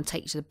said, I want to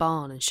take you to the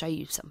barn and show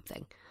you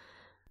something.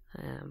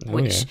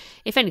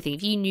 If anything,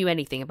 if you knew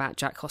anything about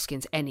Jack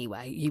Hoskins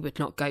anyway, you would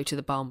not go to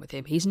the barn with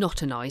him. He's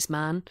not a nice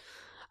man.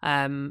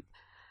 And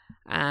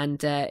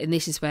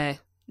this is where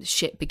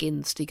shit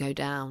begins to go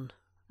down.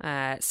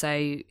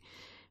 So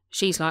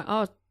she's like,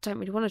 I don't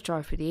really want to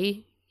drive with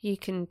you. You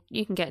can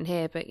get in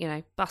here, but,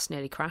 bus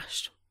nearly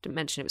crashed. Didn't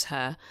mention it was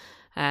her.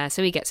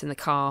 So he gets in the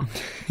car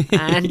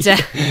and...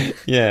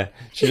 yeah,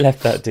 she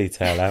left that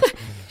detail out.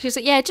 She's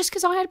like, yeah, just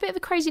because I had a bit of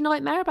a crazy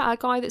nightmare about a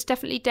guy that's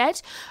definitely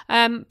dead.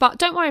 But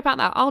don't worry about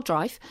that. I'll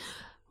drive.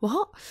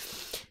 What?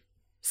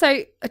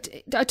 So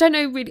I don't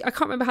know really, I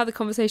can't remember how the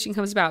conversation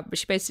comes about, but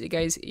she basically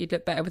goes, you'd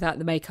look better without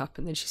the makeup.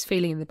 And then she's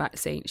feeling in the back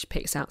seat. She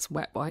picks out some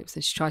wet wipes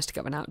and she tries to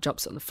get one out,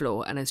 drops it on the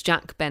floor. And as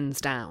Jack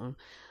bends down,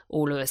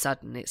 all of a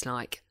sudden it's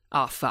like,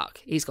 oh, fuck,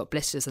 he's got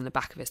blisters in the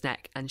back of his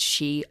neck. And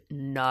she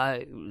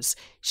knows.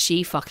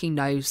 She fucking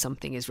knows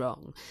something is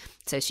wrong.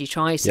 So she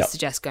tries to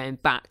suggest going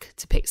back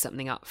to pick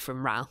something up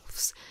from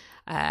Ralph's.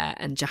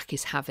 And Jack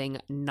is having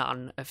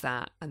none of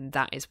that. And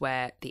that is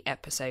where the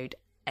episode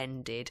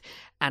ended.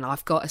 And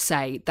I've got to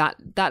say,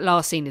 that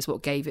last scene is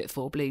what gave it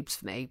 4 bloobs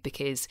for me,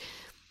 because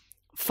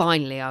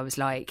finally I was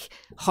like,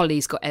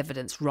 Holly's got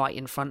evidence right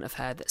in front of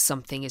her that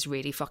something is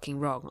really fucking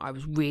wrong. I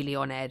was really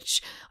on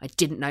edge. I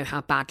didn't know how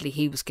badly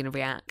he was going to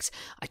react.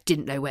 I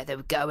didn't know where they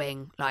were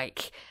going.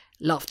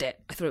 Loved it.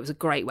 I thought it was a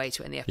great way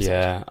to end the episode.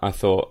 Yeah, I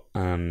thought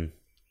I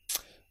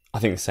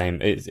think the same.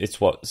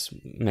 It's what's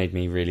made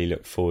me really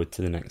look forward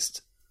to the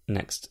next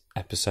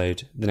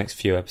episode, the next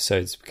few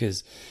episodes,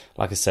 because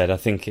like I said, I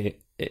think it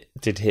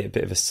did hit a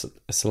bit of a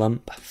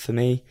slump for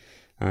me.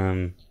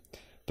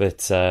 But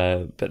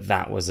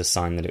that was a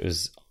sign that it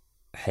was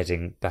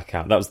heading back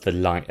out. That was the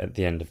light at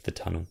the end of the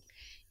tunnel.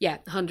 Yeah,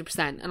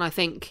 100%. And I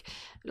think,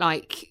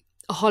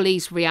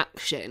 Holly's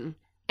reaction,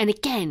 and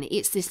again,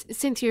 it's this,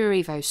 Cynthia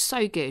Erivo,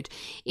 so good.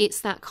 It's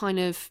that kind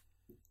of,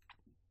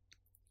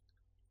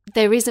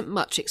 there isn't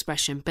much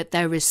expression, but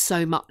there is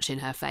so much in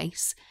her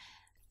face.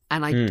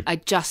 And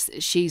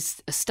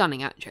she's a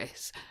stunning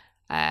actress.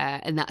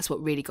 And that's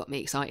what really got me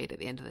excited at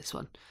the end of this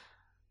one.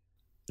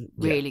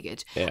 Really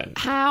good. Yeah.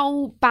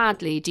 How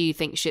badly do you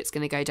think shit's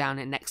going to go down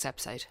in next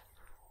episode?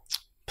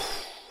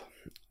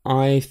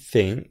 I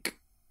think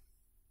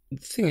the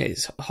thing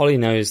is, Holly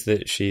knows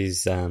that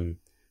she's in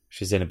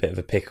a bit of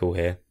a pickle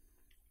here,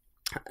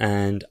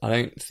 and I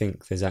don't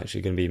think there's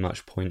actually going to be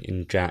much point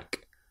in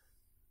Jack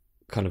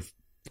kind of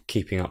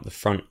keeping up the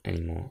front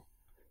anymore.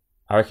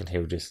 I reckon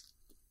he'll just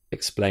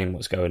explain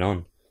what's going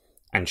on,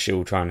 and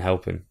she'll try and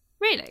help him.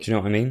 Really? Do you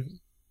know what I mean?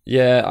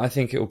 Yeah, I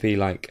think it'll be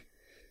like,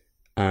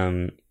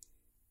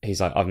 he's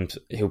like,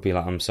 he'll be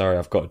like, I'm sorry,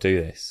 I've got to do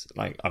this.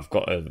 I've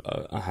got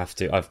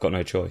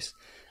no choice.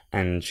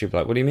 And she'll be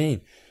like, what do you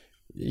mean?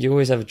 You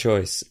always have a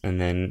choice.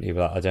 And then he'll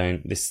be like, I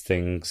don't, this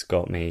thing's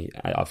got me.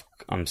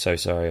 I'm so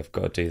sorry, I've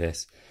got to do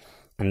this.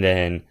 And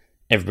then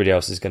everybody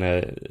else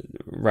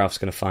Ralph's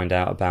going to find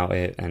out about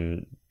it,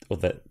 or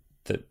that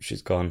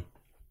she's gone.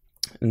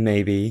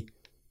 Maybe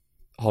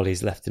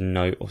Holly's left a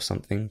note or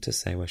something to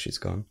say where she's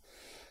gone.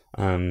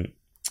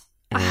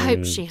 I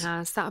hope she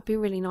has. That would be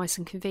really nice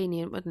and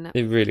convenient, wouldn't it?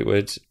 It really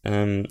would.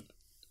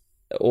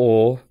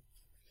 Or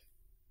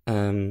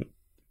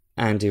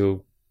Andy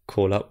will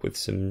call up with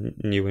some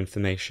new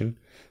information,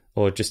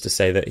 or just to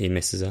say that he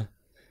misses her,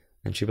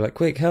 and she'll be like,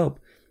 quick, help.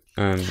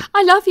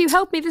 I love you,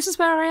 help me, this is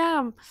where I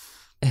am.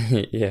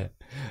 Yeah.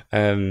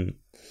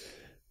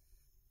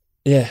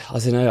 Yeah, I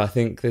don't know. I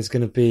think there's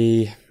going to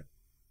be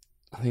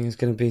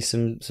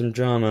some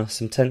drama,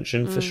 some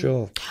tension for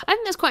sure. I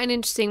think that's quite an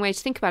interesting way to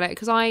think about it,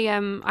 because I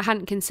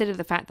hadn't considered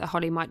the fact that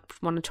Holly might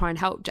want to try and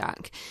help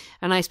Jack.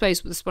 And I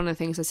suppose that's one of the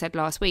things I said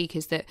last week,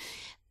 is that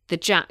the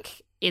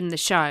Jack in the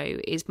show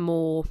is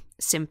more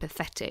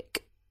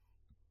sympathetic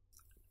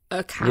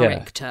a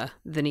character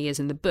than he is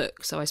in the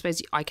book. So I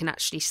suppose I can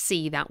actually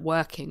see that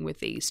working with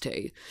these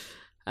two.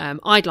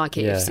 I'd like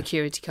it if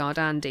security guard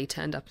Andy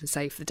turned up and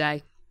saved the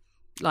day.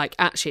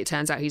 Actually, it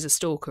turns out he's a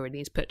stalker and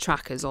he's put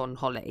trackers on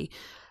Holly,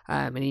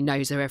 and he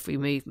knows her every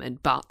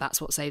movement, but that's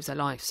what saves her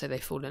life. So they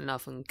fall in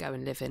love and go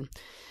and live in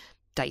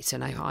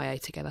Dayton, Ohio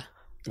together.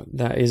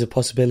 That is a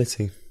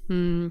possibility.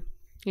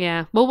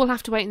 Yeah. Well, we'll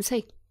have to wait and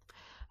see.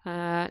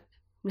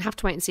 We'll have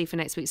to wait and see for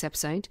next week's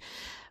episode.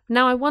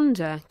 Now, I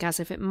wonder, Gaz,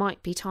 if it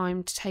might be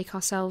time to take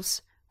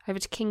ourselves over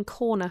to King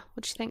Corner.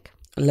 What do you think?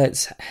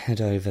 Let's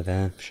head over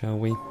there, shall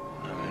we?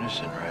 I'm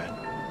innocent, Red.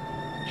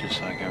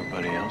 Just like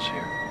everybody else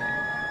here.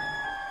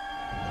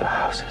 The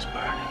house is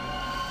burning.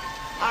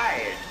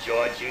 Hi,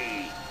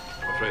 Georgie.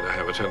 I'm afraid I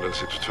have a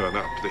tendency to turn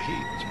up the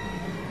heat.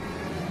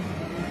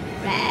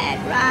 Red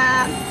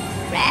rum!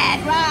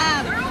 Red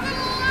rum!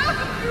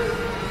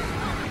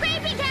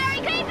 Creepy Terry!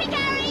 Creepy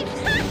Terry!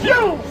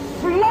 You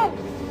float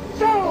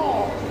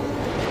soul!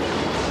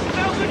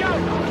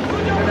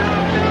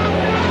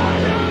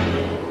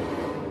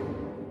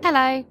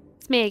 Hello,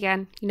 it's me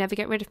again. You never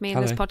get rid of me in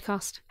this Hello.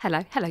 podcast.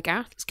 Hello,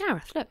 Gareth. It's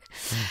Gareth. Look,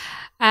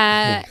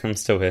 I'm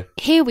still here.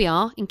 here we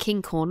are in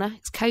King Corner.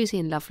 It's cosy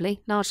and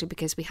lovely, largely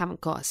because we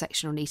haven't got a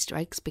section on Easter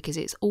eggs because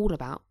it's all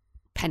about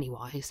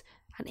Pennywise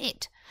and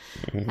it.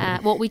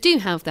 What we do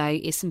have though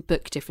is some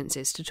book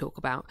differences to talk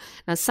about.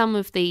 Now, some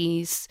of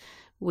these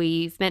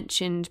we've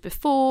mentioned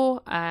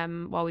before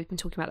while we've been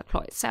talking about the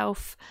plot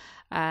itself.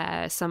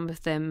 Some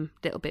of them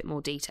a little bit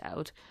more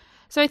detailed.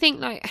 So I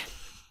think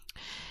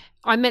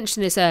I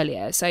mentioned this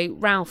earlier. So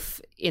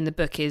Ralph in the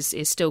book is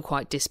still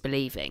quite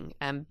disbelieving,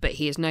 but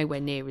he is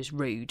nowhere near as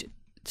rude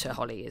to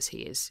Holly as he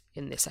is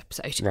in this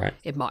episode, Right.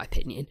 in my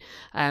opinion.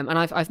 And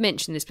I've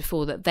mentioned this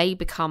before, that they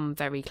become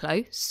very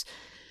close,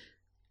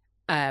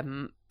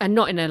 and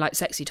not in a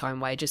sexy time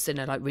way, just in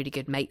a really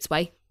good mates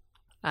way.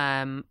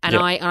 And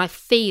I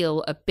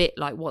feel a bit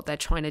like what they're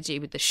trying to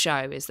do with the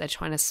show is they're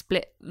trying to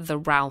split the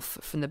Ralph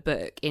from the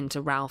book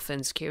into Ralph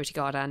and security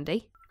guard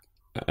Andy.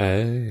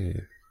 Oh.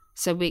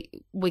 So we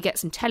get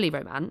some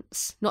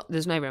telly-romance.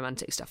 There's no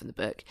romantic stuff in the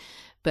book,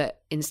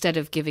 but instead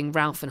of giving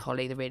Ralph and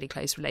Holly the really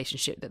close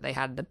relationship that they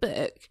had in the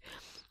book,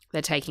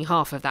 they're taking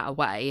half of that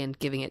away and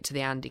giving it to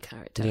the Andy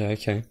character. Yeah,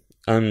 okay.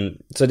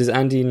 So does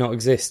Andy not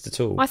exist at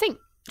all? I think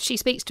she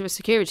speaks to a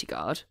security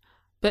guard,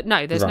 but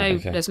no, there's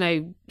Right, there's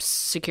no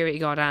security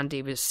guard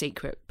Andy with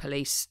secret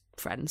police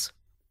friends.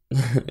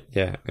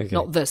 Yeah, okay.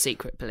 Not the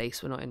secret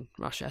police. We're not in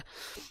Russia.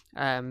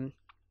 Is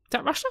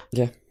that Russia?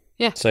 Yeah.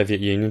 Yeah. Soviet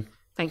Union.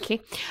 Thank you.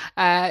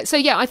 So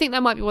yeah, I think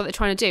that might be what they're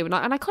trying to do, and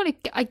I kind of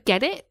I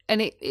get it,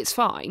 and it's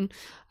fine.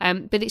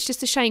 But it's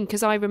just a shame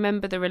because I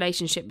remember the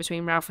relationship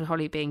between Ralph and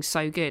Holly being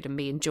so good and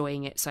me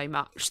enjoying it so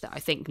much that I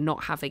think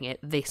not having it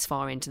this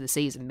far into the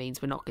season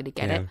means we're not going to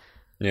get it.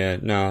 Yeah,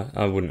 no,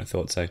 I wouldn't have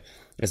thought so.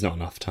 There's not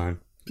enough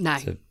time. No,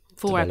 to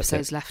 4 develop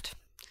episodes it. left.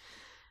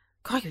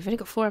 God, we've only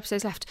got 4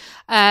 episodes left.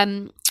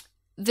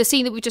 The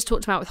scene that we just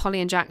talked about with Holly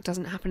and Jack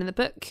doesn't happen in the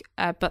book,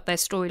 but their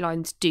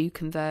storylines do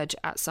converge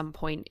at some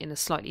point in a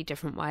slightly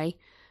different way,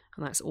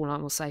 and that's all I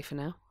will say for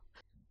now.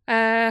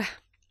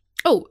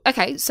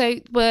 Okay, so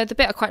the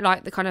bit I quite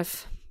like, the kind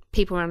of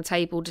people around the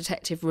table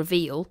detective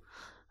reveal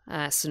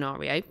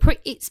scenario.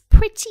 It's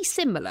pretty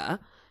similar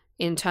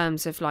in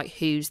terms of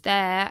who's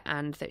there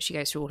and that she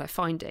goes through all her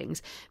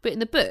findings. But in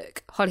the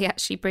book, Holly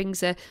actually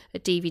brings a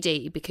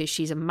DVD because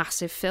she's a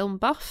massive film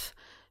buff,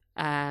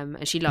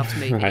 and she loves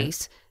movies.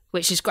 Right.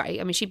 Which is great.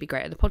 I mean, she'd be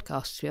great at the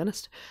podcast, to be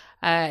honest.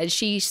 And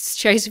she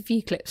shows a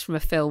few clips from a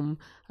film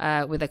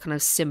with a kind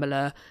of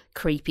similar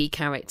creepy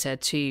character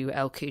to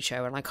El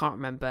Cucho, and I can't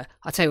remember.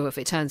 I'll tell you what, if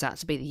it turns out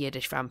to be the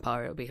Yiddish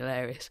vampire, it'll be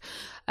hilarious.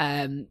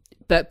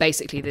 But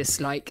basically, there's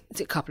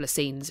a couple of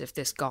scenes of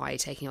this guy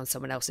taking on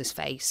someone else's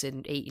face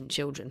and eating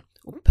children,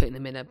 or putting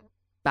them in a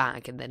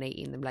bag and then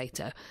eating them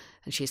later.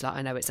 And she's like,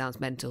 I know it sounds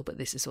mental, but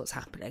this is what's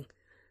happening.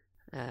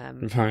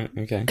 Right,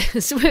 okay.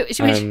 which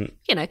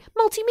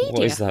multimedia.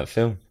 What is that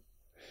film?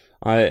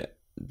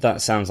 That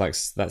sounds like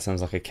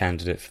a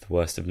candidate for the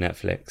worst of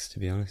Netflix, to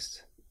be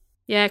honest.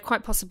 Yeah,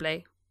 quite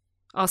possibly.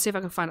 I'll see if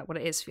I can find out what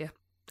it is for you.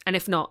 And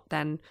if not,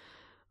 then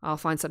I'll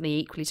find something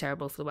equally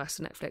terrible for the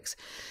worst of Netflix.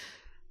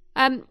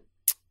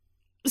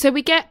 So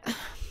we get...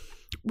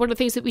 One of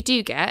the things that we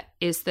do get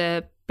is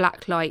the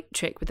black light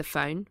trick with the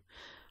phone.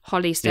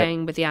 Holly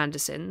staying with the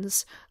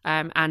Andersons,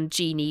 and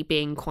Jeannie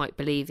being quite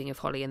believing of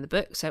Holly in the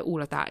book. So all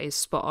of that is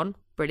spot on.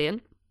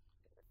 Brilliant.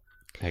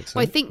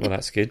 Excellent. Well,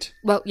 that's good.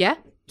 Well, yeah.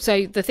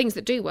 So the things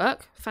that do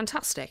work,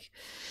 fantastic.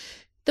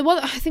 The one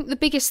I think the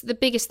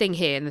biggest thing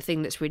here, and the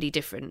thing that's really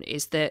different,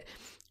 is that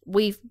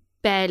we've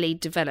barely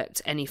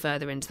developed any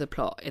further into the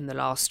plot in the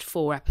last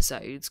 4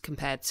 episodes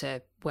compared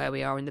to where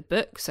we are in the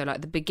book. So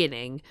the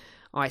beginning,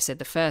 I said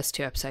the first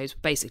 2 episodes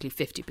were basically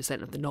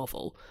 50% of the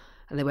novel,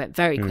 and they went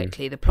very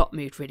quickly. The plot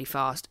moved really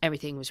fast.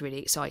 Everything was really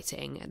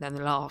exciting. And then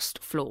the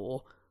last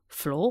floor?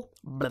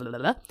 Blah, blah,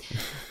 blah.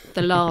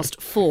 The last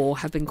 4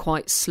 have been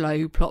quite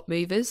slow plot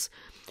movers,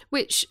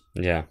 which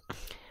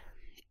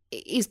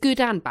is good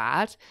and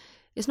bad.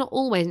 It's not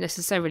always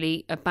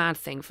necessarily a bad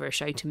thing for a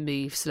show to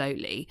move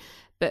slowly,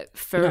 but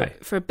for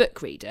a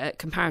book reader,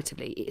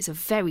 comparatively, it's a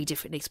very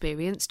different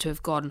experience to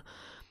have gone,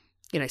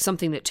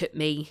 something that took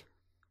me,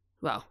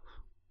 it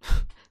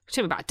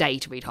took me about a day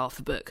to read half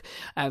the book,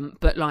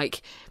 but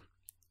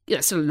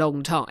it's a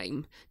long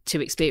time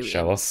to experience.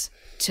 Show off.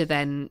 To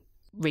then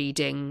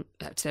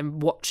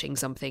watching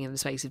something in the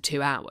space of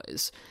 2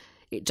 hours.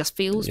 It just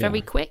feels very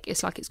quick.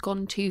 It's like it's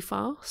gone too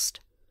fast.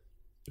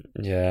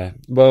 Yeah.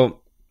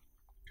 Well,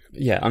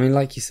 yeah, I mean,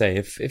 like you say,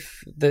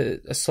 if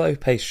a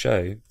slow-paced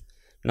show,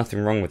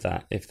 nothing wrong with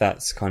that, if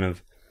that's kind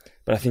of...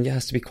 But I think it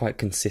has to be quite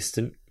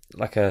consistent,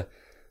 like a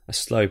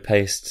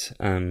slow-paced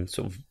sort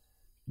of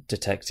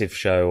detective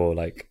show or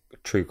like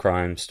true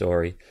crime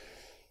story,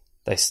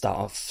 they start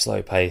off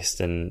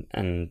slow-paced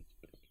and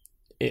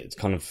it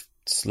kind of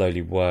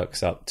slowly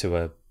works up to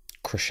a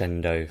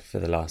crescendo for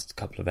the last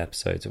couple of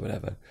episodes or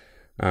whatever.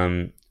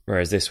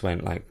 Whereas this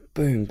went like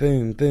boom,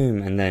 boom,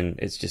 boom, and then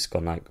it's just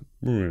gone like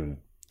boom.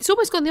 It's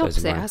almost gone the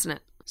opposite, hasn't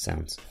it?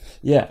 Sounds.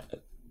 Yeah.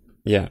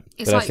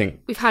 It's but like I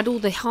think we've had all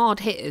the hard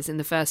hitters in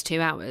the first 2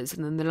 hours,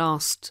 and then the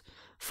last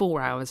 4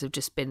 hours have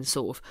just been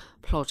sort of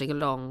plodding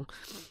along,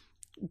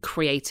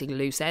 creating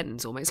loose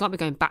ends almost. It's like we're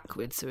going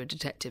backwards through a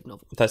detective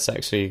novel. that's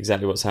actually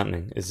exactly what's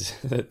happening, is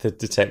that the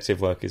detective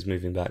work is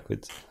moving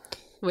backwards,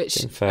 Which,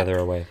 getting further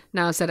away.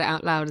 now I said it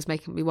out loud, is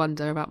making me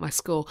wonder about my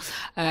score.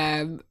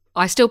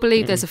 I still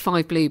believe there's a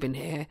 5 bloob in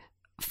here.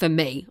 For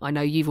me, I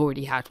know you've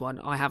already had one.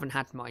 I haven't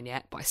had mine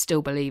yet, but I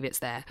still believe it's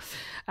there.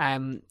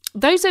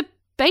 Those are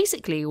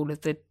basically all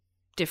of the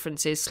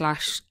differences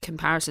 /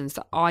 comparisons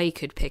that I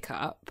could pick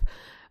up.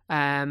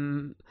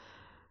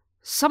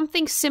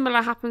 Something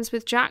similar happens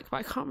with Jack, but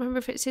I can't remember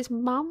if it's his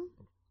mum.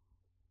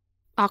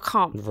 I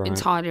can't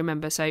entirely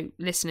remember, so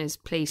listeners,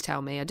 please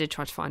tell me. I did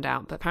try to find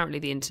out, but apparently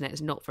the internet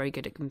is not very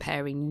good at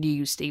comparing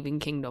new Stephen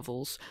King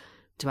novels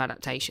to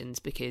adaptations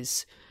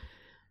because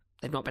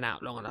they've not been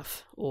out long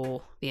enough,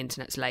 or the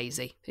internet's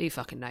lazy. Who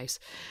fucking knows?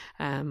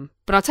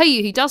 But I'll tell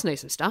you who does know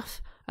some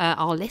stuff.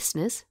 Our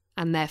listeners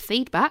and their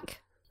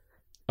feedback.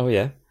 Oh,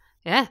 yeah?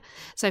 Yeah.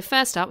 So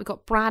first up, we've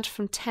got Brad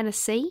from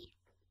Tennessee.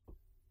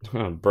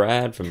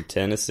 Brad from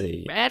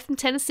Tennessee. Brad from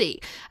Tennessee.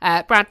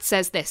 Brad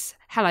says this.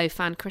 Hello,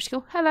 Fan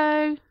Critical.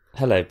 Hello.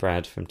 Hello,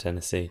 Brad from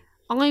Tennessee.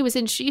 I was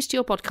introduced to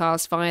your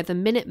podcast via the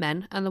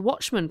Minutemen and the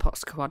Watchmen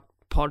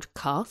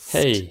podcast.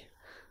 Hey.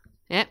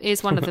 Yeah,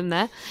 here's one of them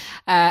there.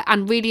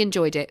 And really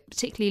enjoyed it,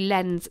 particularly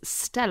Len's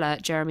stellar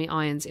Jeremy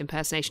Irons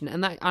impersonation.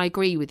 And that, I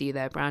agree with you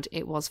there, Brad.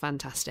 It was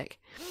fantastic.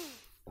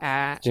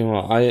 Do you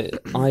know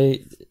what?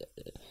 I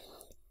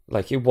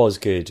like, it was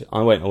good.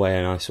 I went away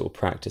and I sort of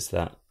practiced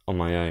that on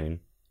my own.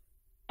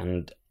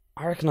 And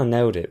I reckon I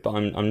nailed it, but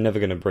I'm never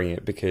going to bring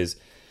it because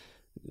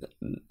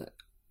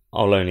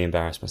I'll only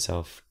embarrass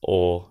myself,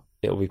 or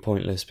it'll be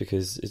pointless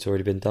because it's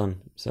already been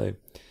done. So...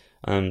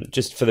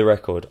 just for the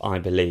record, I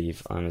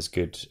believe I'm as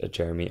good a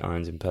Jeremy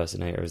Irons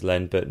impersonator as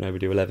Len, but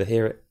nobody will ever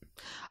hear it.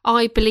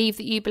 I believe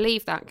that you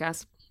believe that,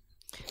 Gaz.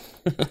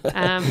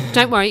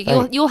 Don't worry,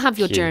 you'll have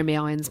your Jeremy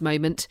Irons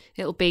moment.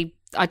 It'll be,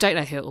 I don't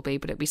know who it'll be,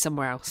 but it'll be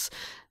someone else,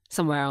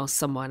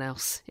 someone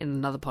else in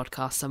another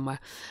podcast somewhere.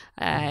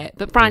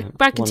 But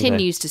Brad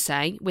continues to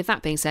say, with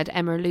that being said,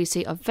 Emma and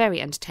Lucy are very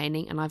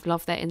entertaining, and I've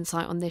loved their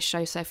insight on this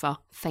show so far.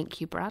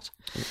 Thank you, Brad.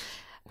 Look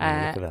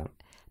at that.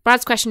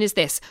 Brad's question is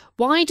this.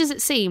 Why does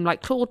it seem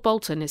like Claude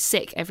Bolton is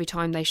sick every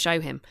time they show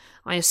him?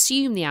 I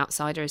assume the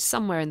outsider is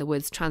somewhere in the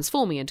woods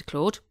transforming into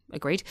Claude.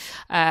 Agreed.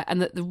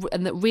 And that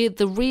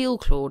the real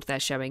Claude they're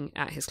showing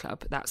at his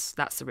club, that's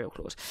the real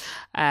Claude.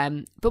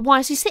 But why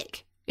is he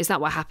sick? Is that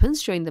what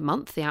happens during the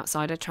month the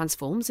outsider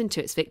transforms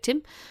into its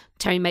victim?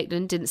 Terry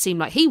Maitland didn't seem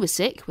like he was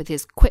sick with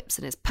his quips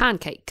and his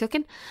pancake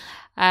cooking.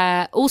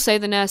 Also,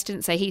 the nurse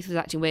didn't say Heath was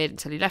acting weird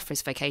until he left for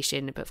his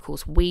vacation, but of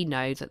course we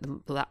know that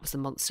that was the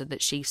monster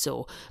that she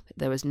saw. But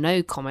there was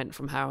no comment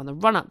from her on the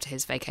run-up to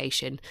his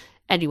vacation.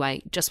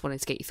 Anyway, just wanted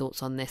to get your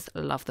thoughts on this.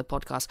 Love the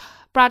podcast.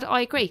 Brad,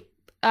 I agree.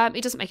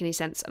 It doesn't make any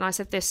sense, and I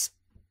said this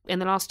in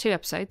the last 2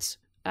 episodes.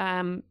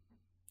 Again,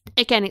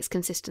 it's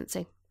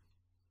consistency.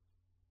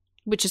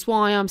 Which is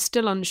why I'm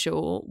still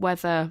unsure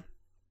whether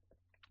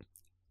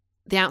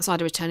the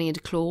outsider is turning into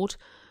Claude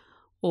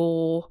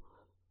or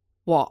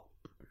what.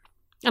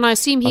 And I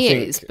assume he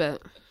is,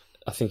 but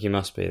I think he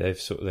must be.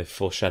 They've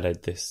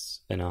foreshadowed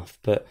this enough.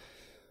 But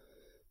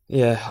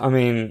yeah, I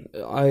mean,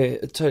 I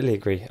totally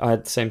agree. I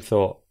had the same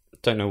thought.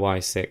 Don't know why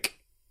he's sick.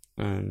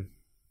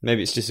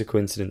 Maybe it's just a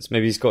coincidence.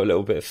 Maybe he's got a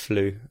little bit of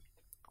flu.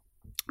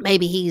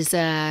 Maybe he's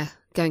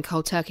going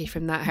cold turkey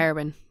from that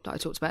heroin that I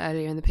talked about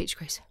earlier in the Peach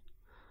Cruise.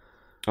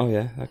 Oh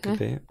yeah, that could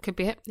be it. Could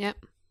be it. Yeah,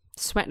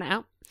 sweating it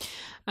out.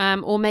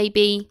 Or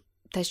maybe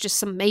there's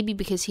just maybe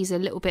because he's a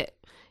little bit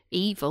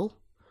evil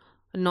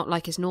and not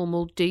like his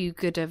normal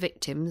do-gooder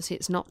victims,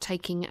 it's not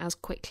taking it as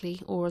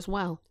quickly or as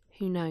well.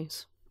 Who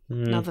knows?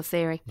 Another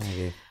theory.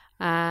 Maybe.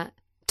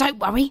 Don't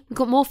worry, we've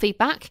got more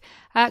feedback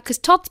because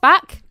Todd's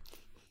back.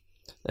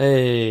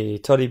 Hey,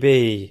 Toddy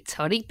B.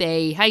 Toddy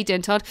B. How you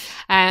doing, Todd?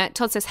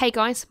 Todd says, hey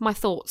guys, my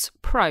thoughts.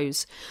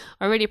 Pros.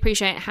 I really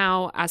appreciate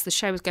how, as the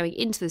show was going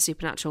into the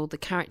supernatural, the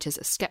characters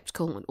are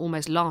sceptical and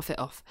almost laugh it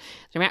off.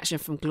 The reaction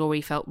from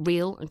Glory felt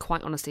real and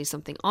quite honestly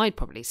something I'd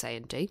probably say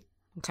and do.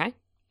 Okay.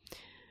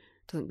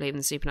 Doesn't believe in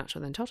the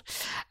supernatural then, Todd.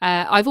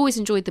 I've always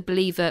enjoyed the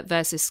believer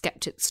versus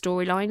skeptic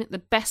storyline. The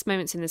best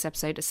moments in this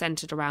episode are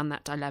centred around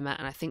that dilemma,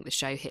 and I think the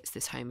show hits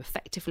this home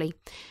effectively.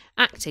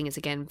 Acting is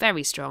again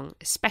very strong,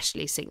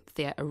 especially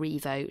Cynthia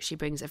Erivo. She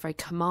brings a very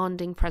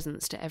commanding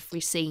presence to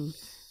every scene.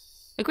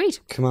 Agreed.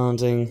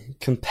 Commanding,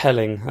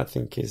 compelling, I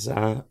think is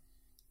our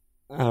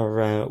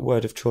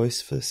word of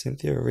choice for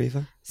Cynthia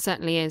Erivo.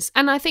 Certainly is.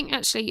 And I think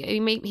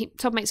actually,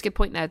 Todd makes a good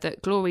point there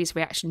that Glory's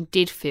reaction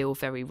did feel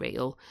very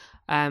real.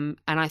 And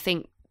I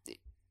think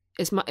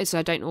as much as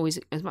I don't always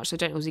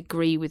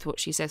agree with what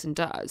she says and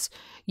does,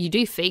 you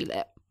do feel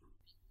it.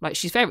 Like,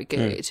 she's very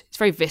good. It's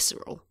very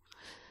visceral.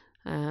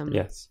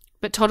 Yes.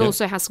 But Todd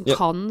also has some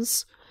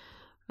cons.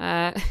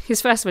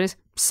 His first one is,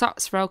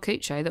 sucks for El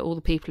Cucho that all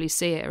the people who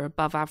see it are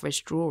above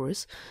average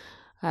drawers.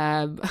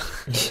 Fair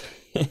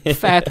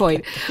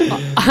point.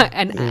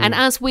 And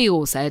as we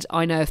all said,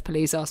 I know if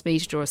police asked me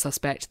to draw a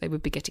suspect, they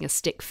would be getting a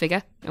stick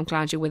figure. I'm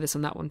glad you're with us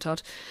on that one,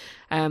 Todd.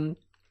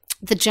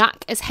 The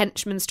Jack as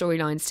henchman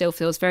storyline still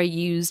feels very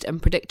used and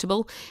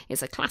predictable.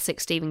 It's a classic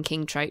Stephen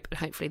King trope, and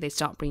hopefully they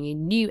start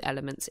bringing new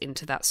elements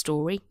into that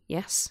story.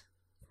 Yes,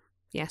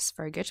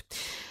 very good.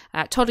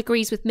 Todd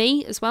agrees with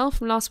me as well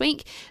from last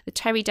week. The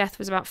Terry death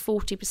was about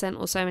 40%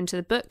 or so into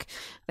the book.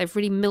 They've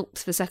really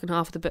milked the second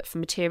half of the book for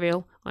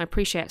material. I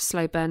appreciate a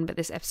slow burn, but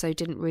this episode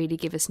didn't really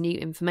give us new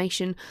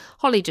information.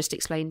 Holly just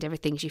explained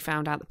everything she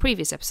found out the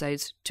previous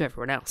episodes to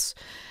everyone else.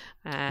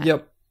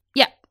 Yep.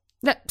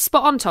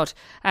 Spot on, Todd.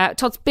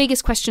 Todd's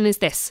biggest question is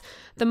this.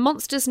 The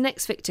monster's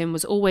next victim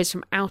was always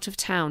from out of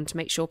town to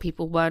make sure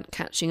people weren't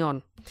catching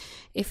on.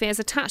 If it has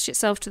attached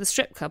itself to the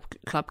strip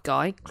club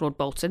guy, Claude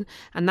Bolton,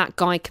 and that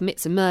guy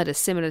commits a murder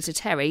similar to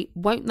Terry,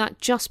 won't that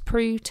just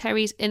prove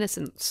Terry's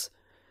innocence?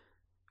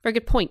 Very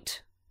good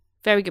point.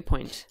 Very good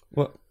point.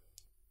 Well,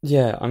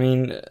 yeah, I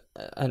mean,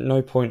 at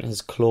no point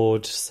has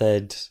Claude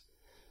said,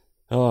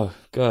 oh,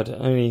 God,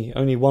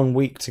 only 1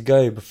 week to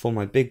go before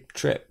my big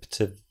trip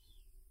to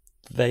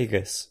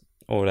Vegas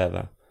or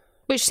whatever.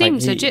 Which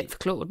seems legit for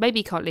Claude.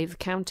 Maybe he can't leave the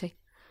county.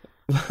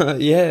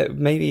 Yeah,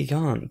 maybe he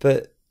can't,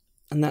 but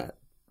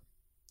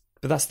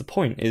that's the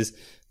point, is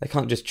they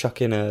can't just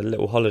chuck in a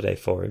little holiday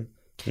for him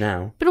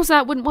now. But also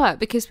that wouldn't work,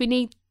 because we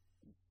need,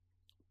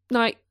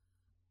 like,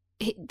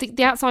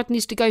 the outside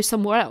needs to go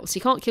somewhere else.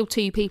 You can't kill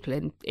 2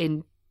 people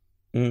in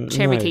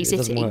Cherokee City. It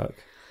doesn't work.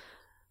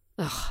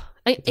 Ugh.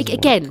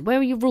 Again, where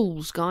are your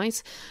rules,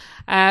 guys?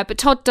 But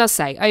Todd does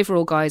say,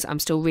 overall, guys, I'm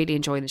still really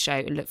enjoying the show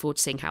and look forward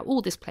to seeing how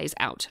all this plays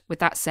out. With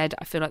that said,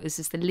 I feel like this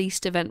is the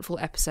least eventful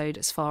episode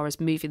as far as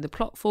moving the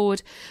plot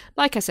forward.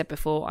 Like I said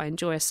before, I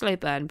enjoy a slow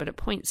burn, but at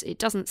points it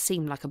doesn't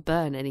seem like a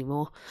burn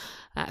anymore.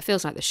 It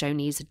feels like the show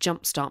needs a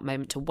jump-start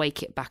moment to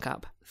wake it back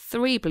up.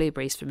 3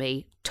 blueberries for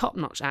me.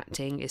 Top-notch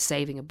acting is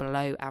saving a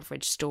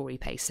below-average story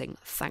pacing.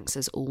 Thanks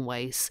as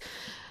always.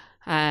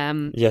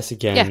 Yes,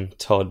 again,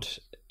 Todd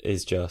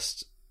is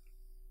just,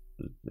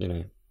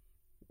 we're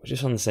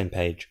just on the same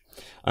page.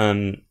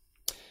 But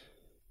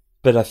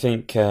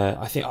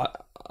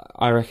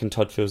I reckon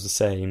Todd feels the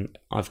same.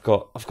 I've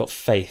got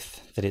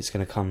faith that it's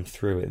going to come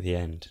through at the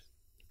end.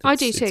 I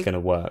do too. It's going to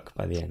work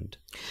by the end.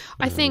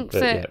 I think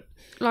that,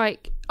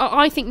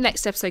 I think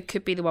next episode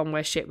could be the one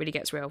where shit really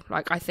gets real.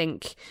 Like, I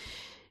think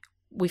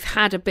we've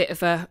had a bit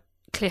of a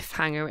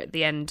cliffhanger at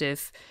the end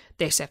of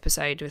this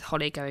episode with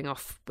Holly going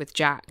off with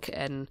Jack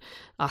and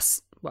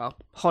us,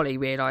 Holly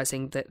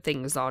realising that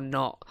things are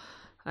not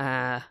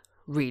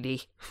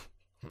really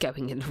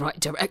going in the right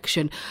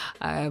direction,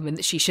 and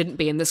that she shouldn't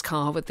be in this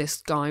car with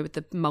this guy with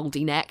the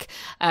mouldy neck.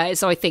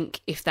 So I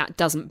think if that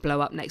doesn't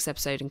blow up next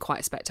episode in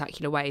quite a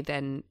spectacular way,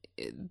 then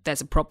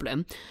there's a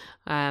problem.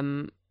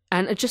 And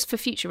just for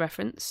future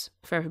reference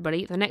for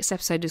everybody, the next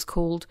episode is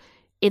called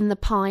In the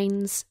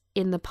Pines,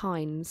 in the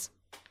Pines.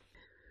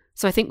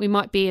 So I think we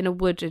might be in a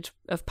wood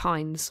of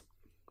pines.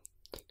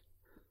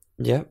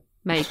 Yeah.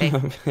 Maybe.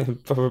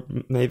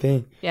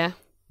 Maybe. Yeah.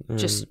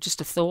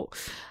 Just a thought.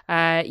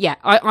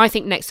 I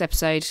think next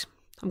episode,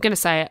 I'm going to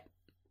say it.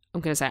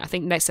 I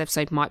think next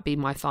episode might be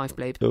my 5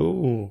 bloob.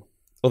 Ooh.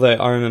 Although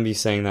I remember you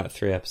saying that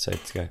 3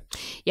 episodes ago.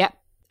 Yep.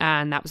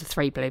 And that was a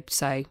 3 bloob,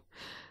 so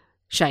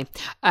shame.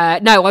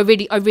 No, I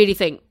really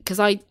think, because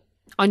I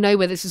know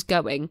where this is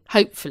going,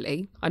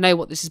 hopefully. I know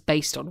what this is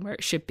based on, where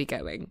it should be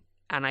going.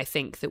 And I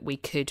think that we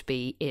could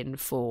be in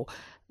for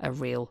a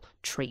real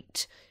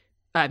treat.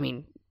 I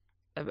mean,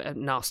 a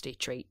nasty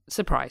treat.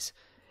 Surprise.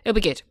 It'll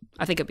be good.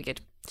 I think it'll be good.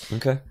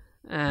 Okay.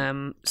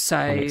 So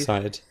I'm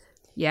excited.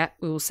 Yeah,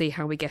 we will see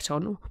how we get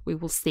on. We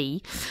will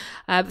see.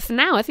 But for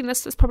now, I think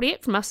that's probably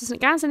it from us, isn't it,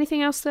 Gaz?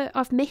 Anything else that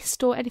I've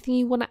missed or anything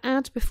you want to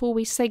add before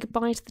we say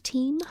goodbye to the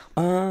team?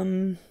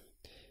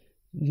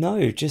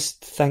 No,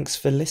 just thanks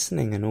for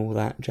listening and all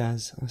that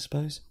jazz, I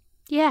suppose.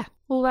 Yeah,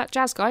 all that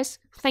jazz, guys.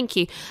 Thank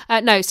you.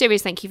 No,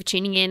 serious thank you for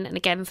tuning in. And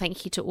again,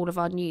 thank you to all of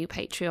our new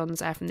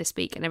Patreons from this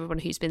week and everyone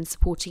who's been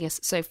supporting us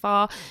so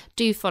far.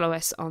 Do follow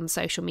us on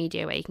social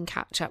media where you can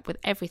catch up with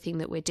everything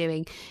that we're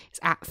doing. It's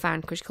at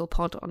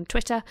FanCriticalPod on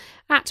Twitter,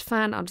 at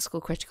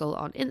fan_critical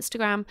on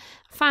Instagram,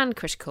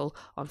 FanCritical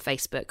on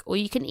Facebook. Or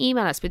you can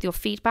email us with your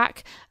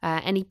feedback,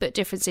 any bit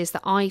differences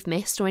that I've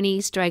missed or any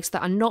Easter eggs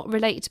that are not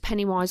related to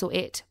Pennywise or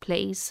It,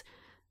 please.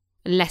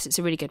 Unless it's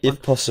a really good one.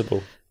 If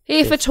possible.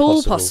 If at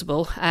all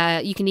possible,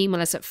 you can email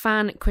us at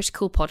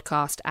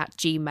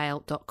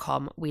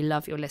fancriticalpodcast@gmail.com. We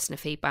love your listener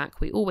feedback.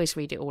 We always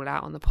read it all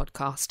out on the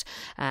podcast,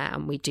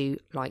 and we do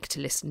like to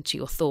listen to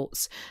your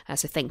thoughts.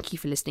 So thank you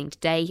for listening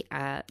today.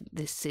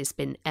 This has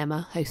been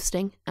Emma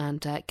hosting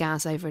and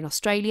Gaz over in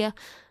Australia.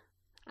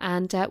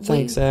 And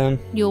thanks,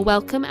 you're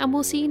welcome, and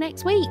we'll see you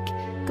next week.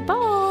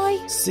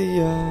 Goodbye. See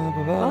ya.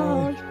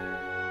 Bye-bye. Bye.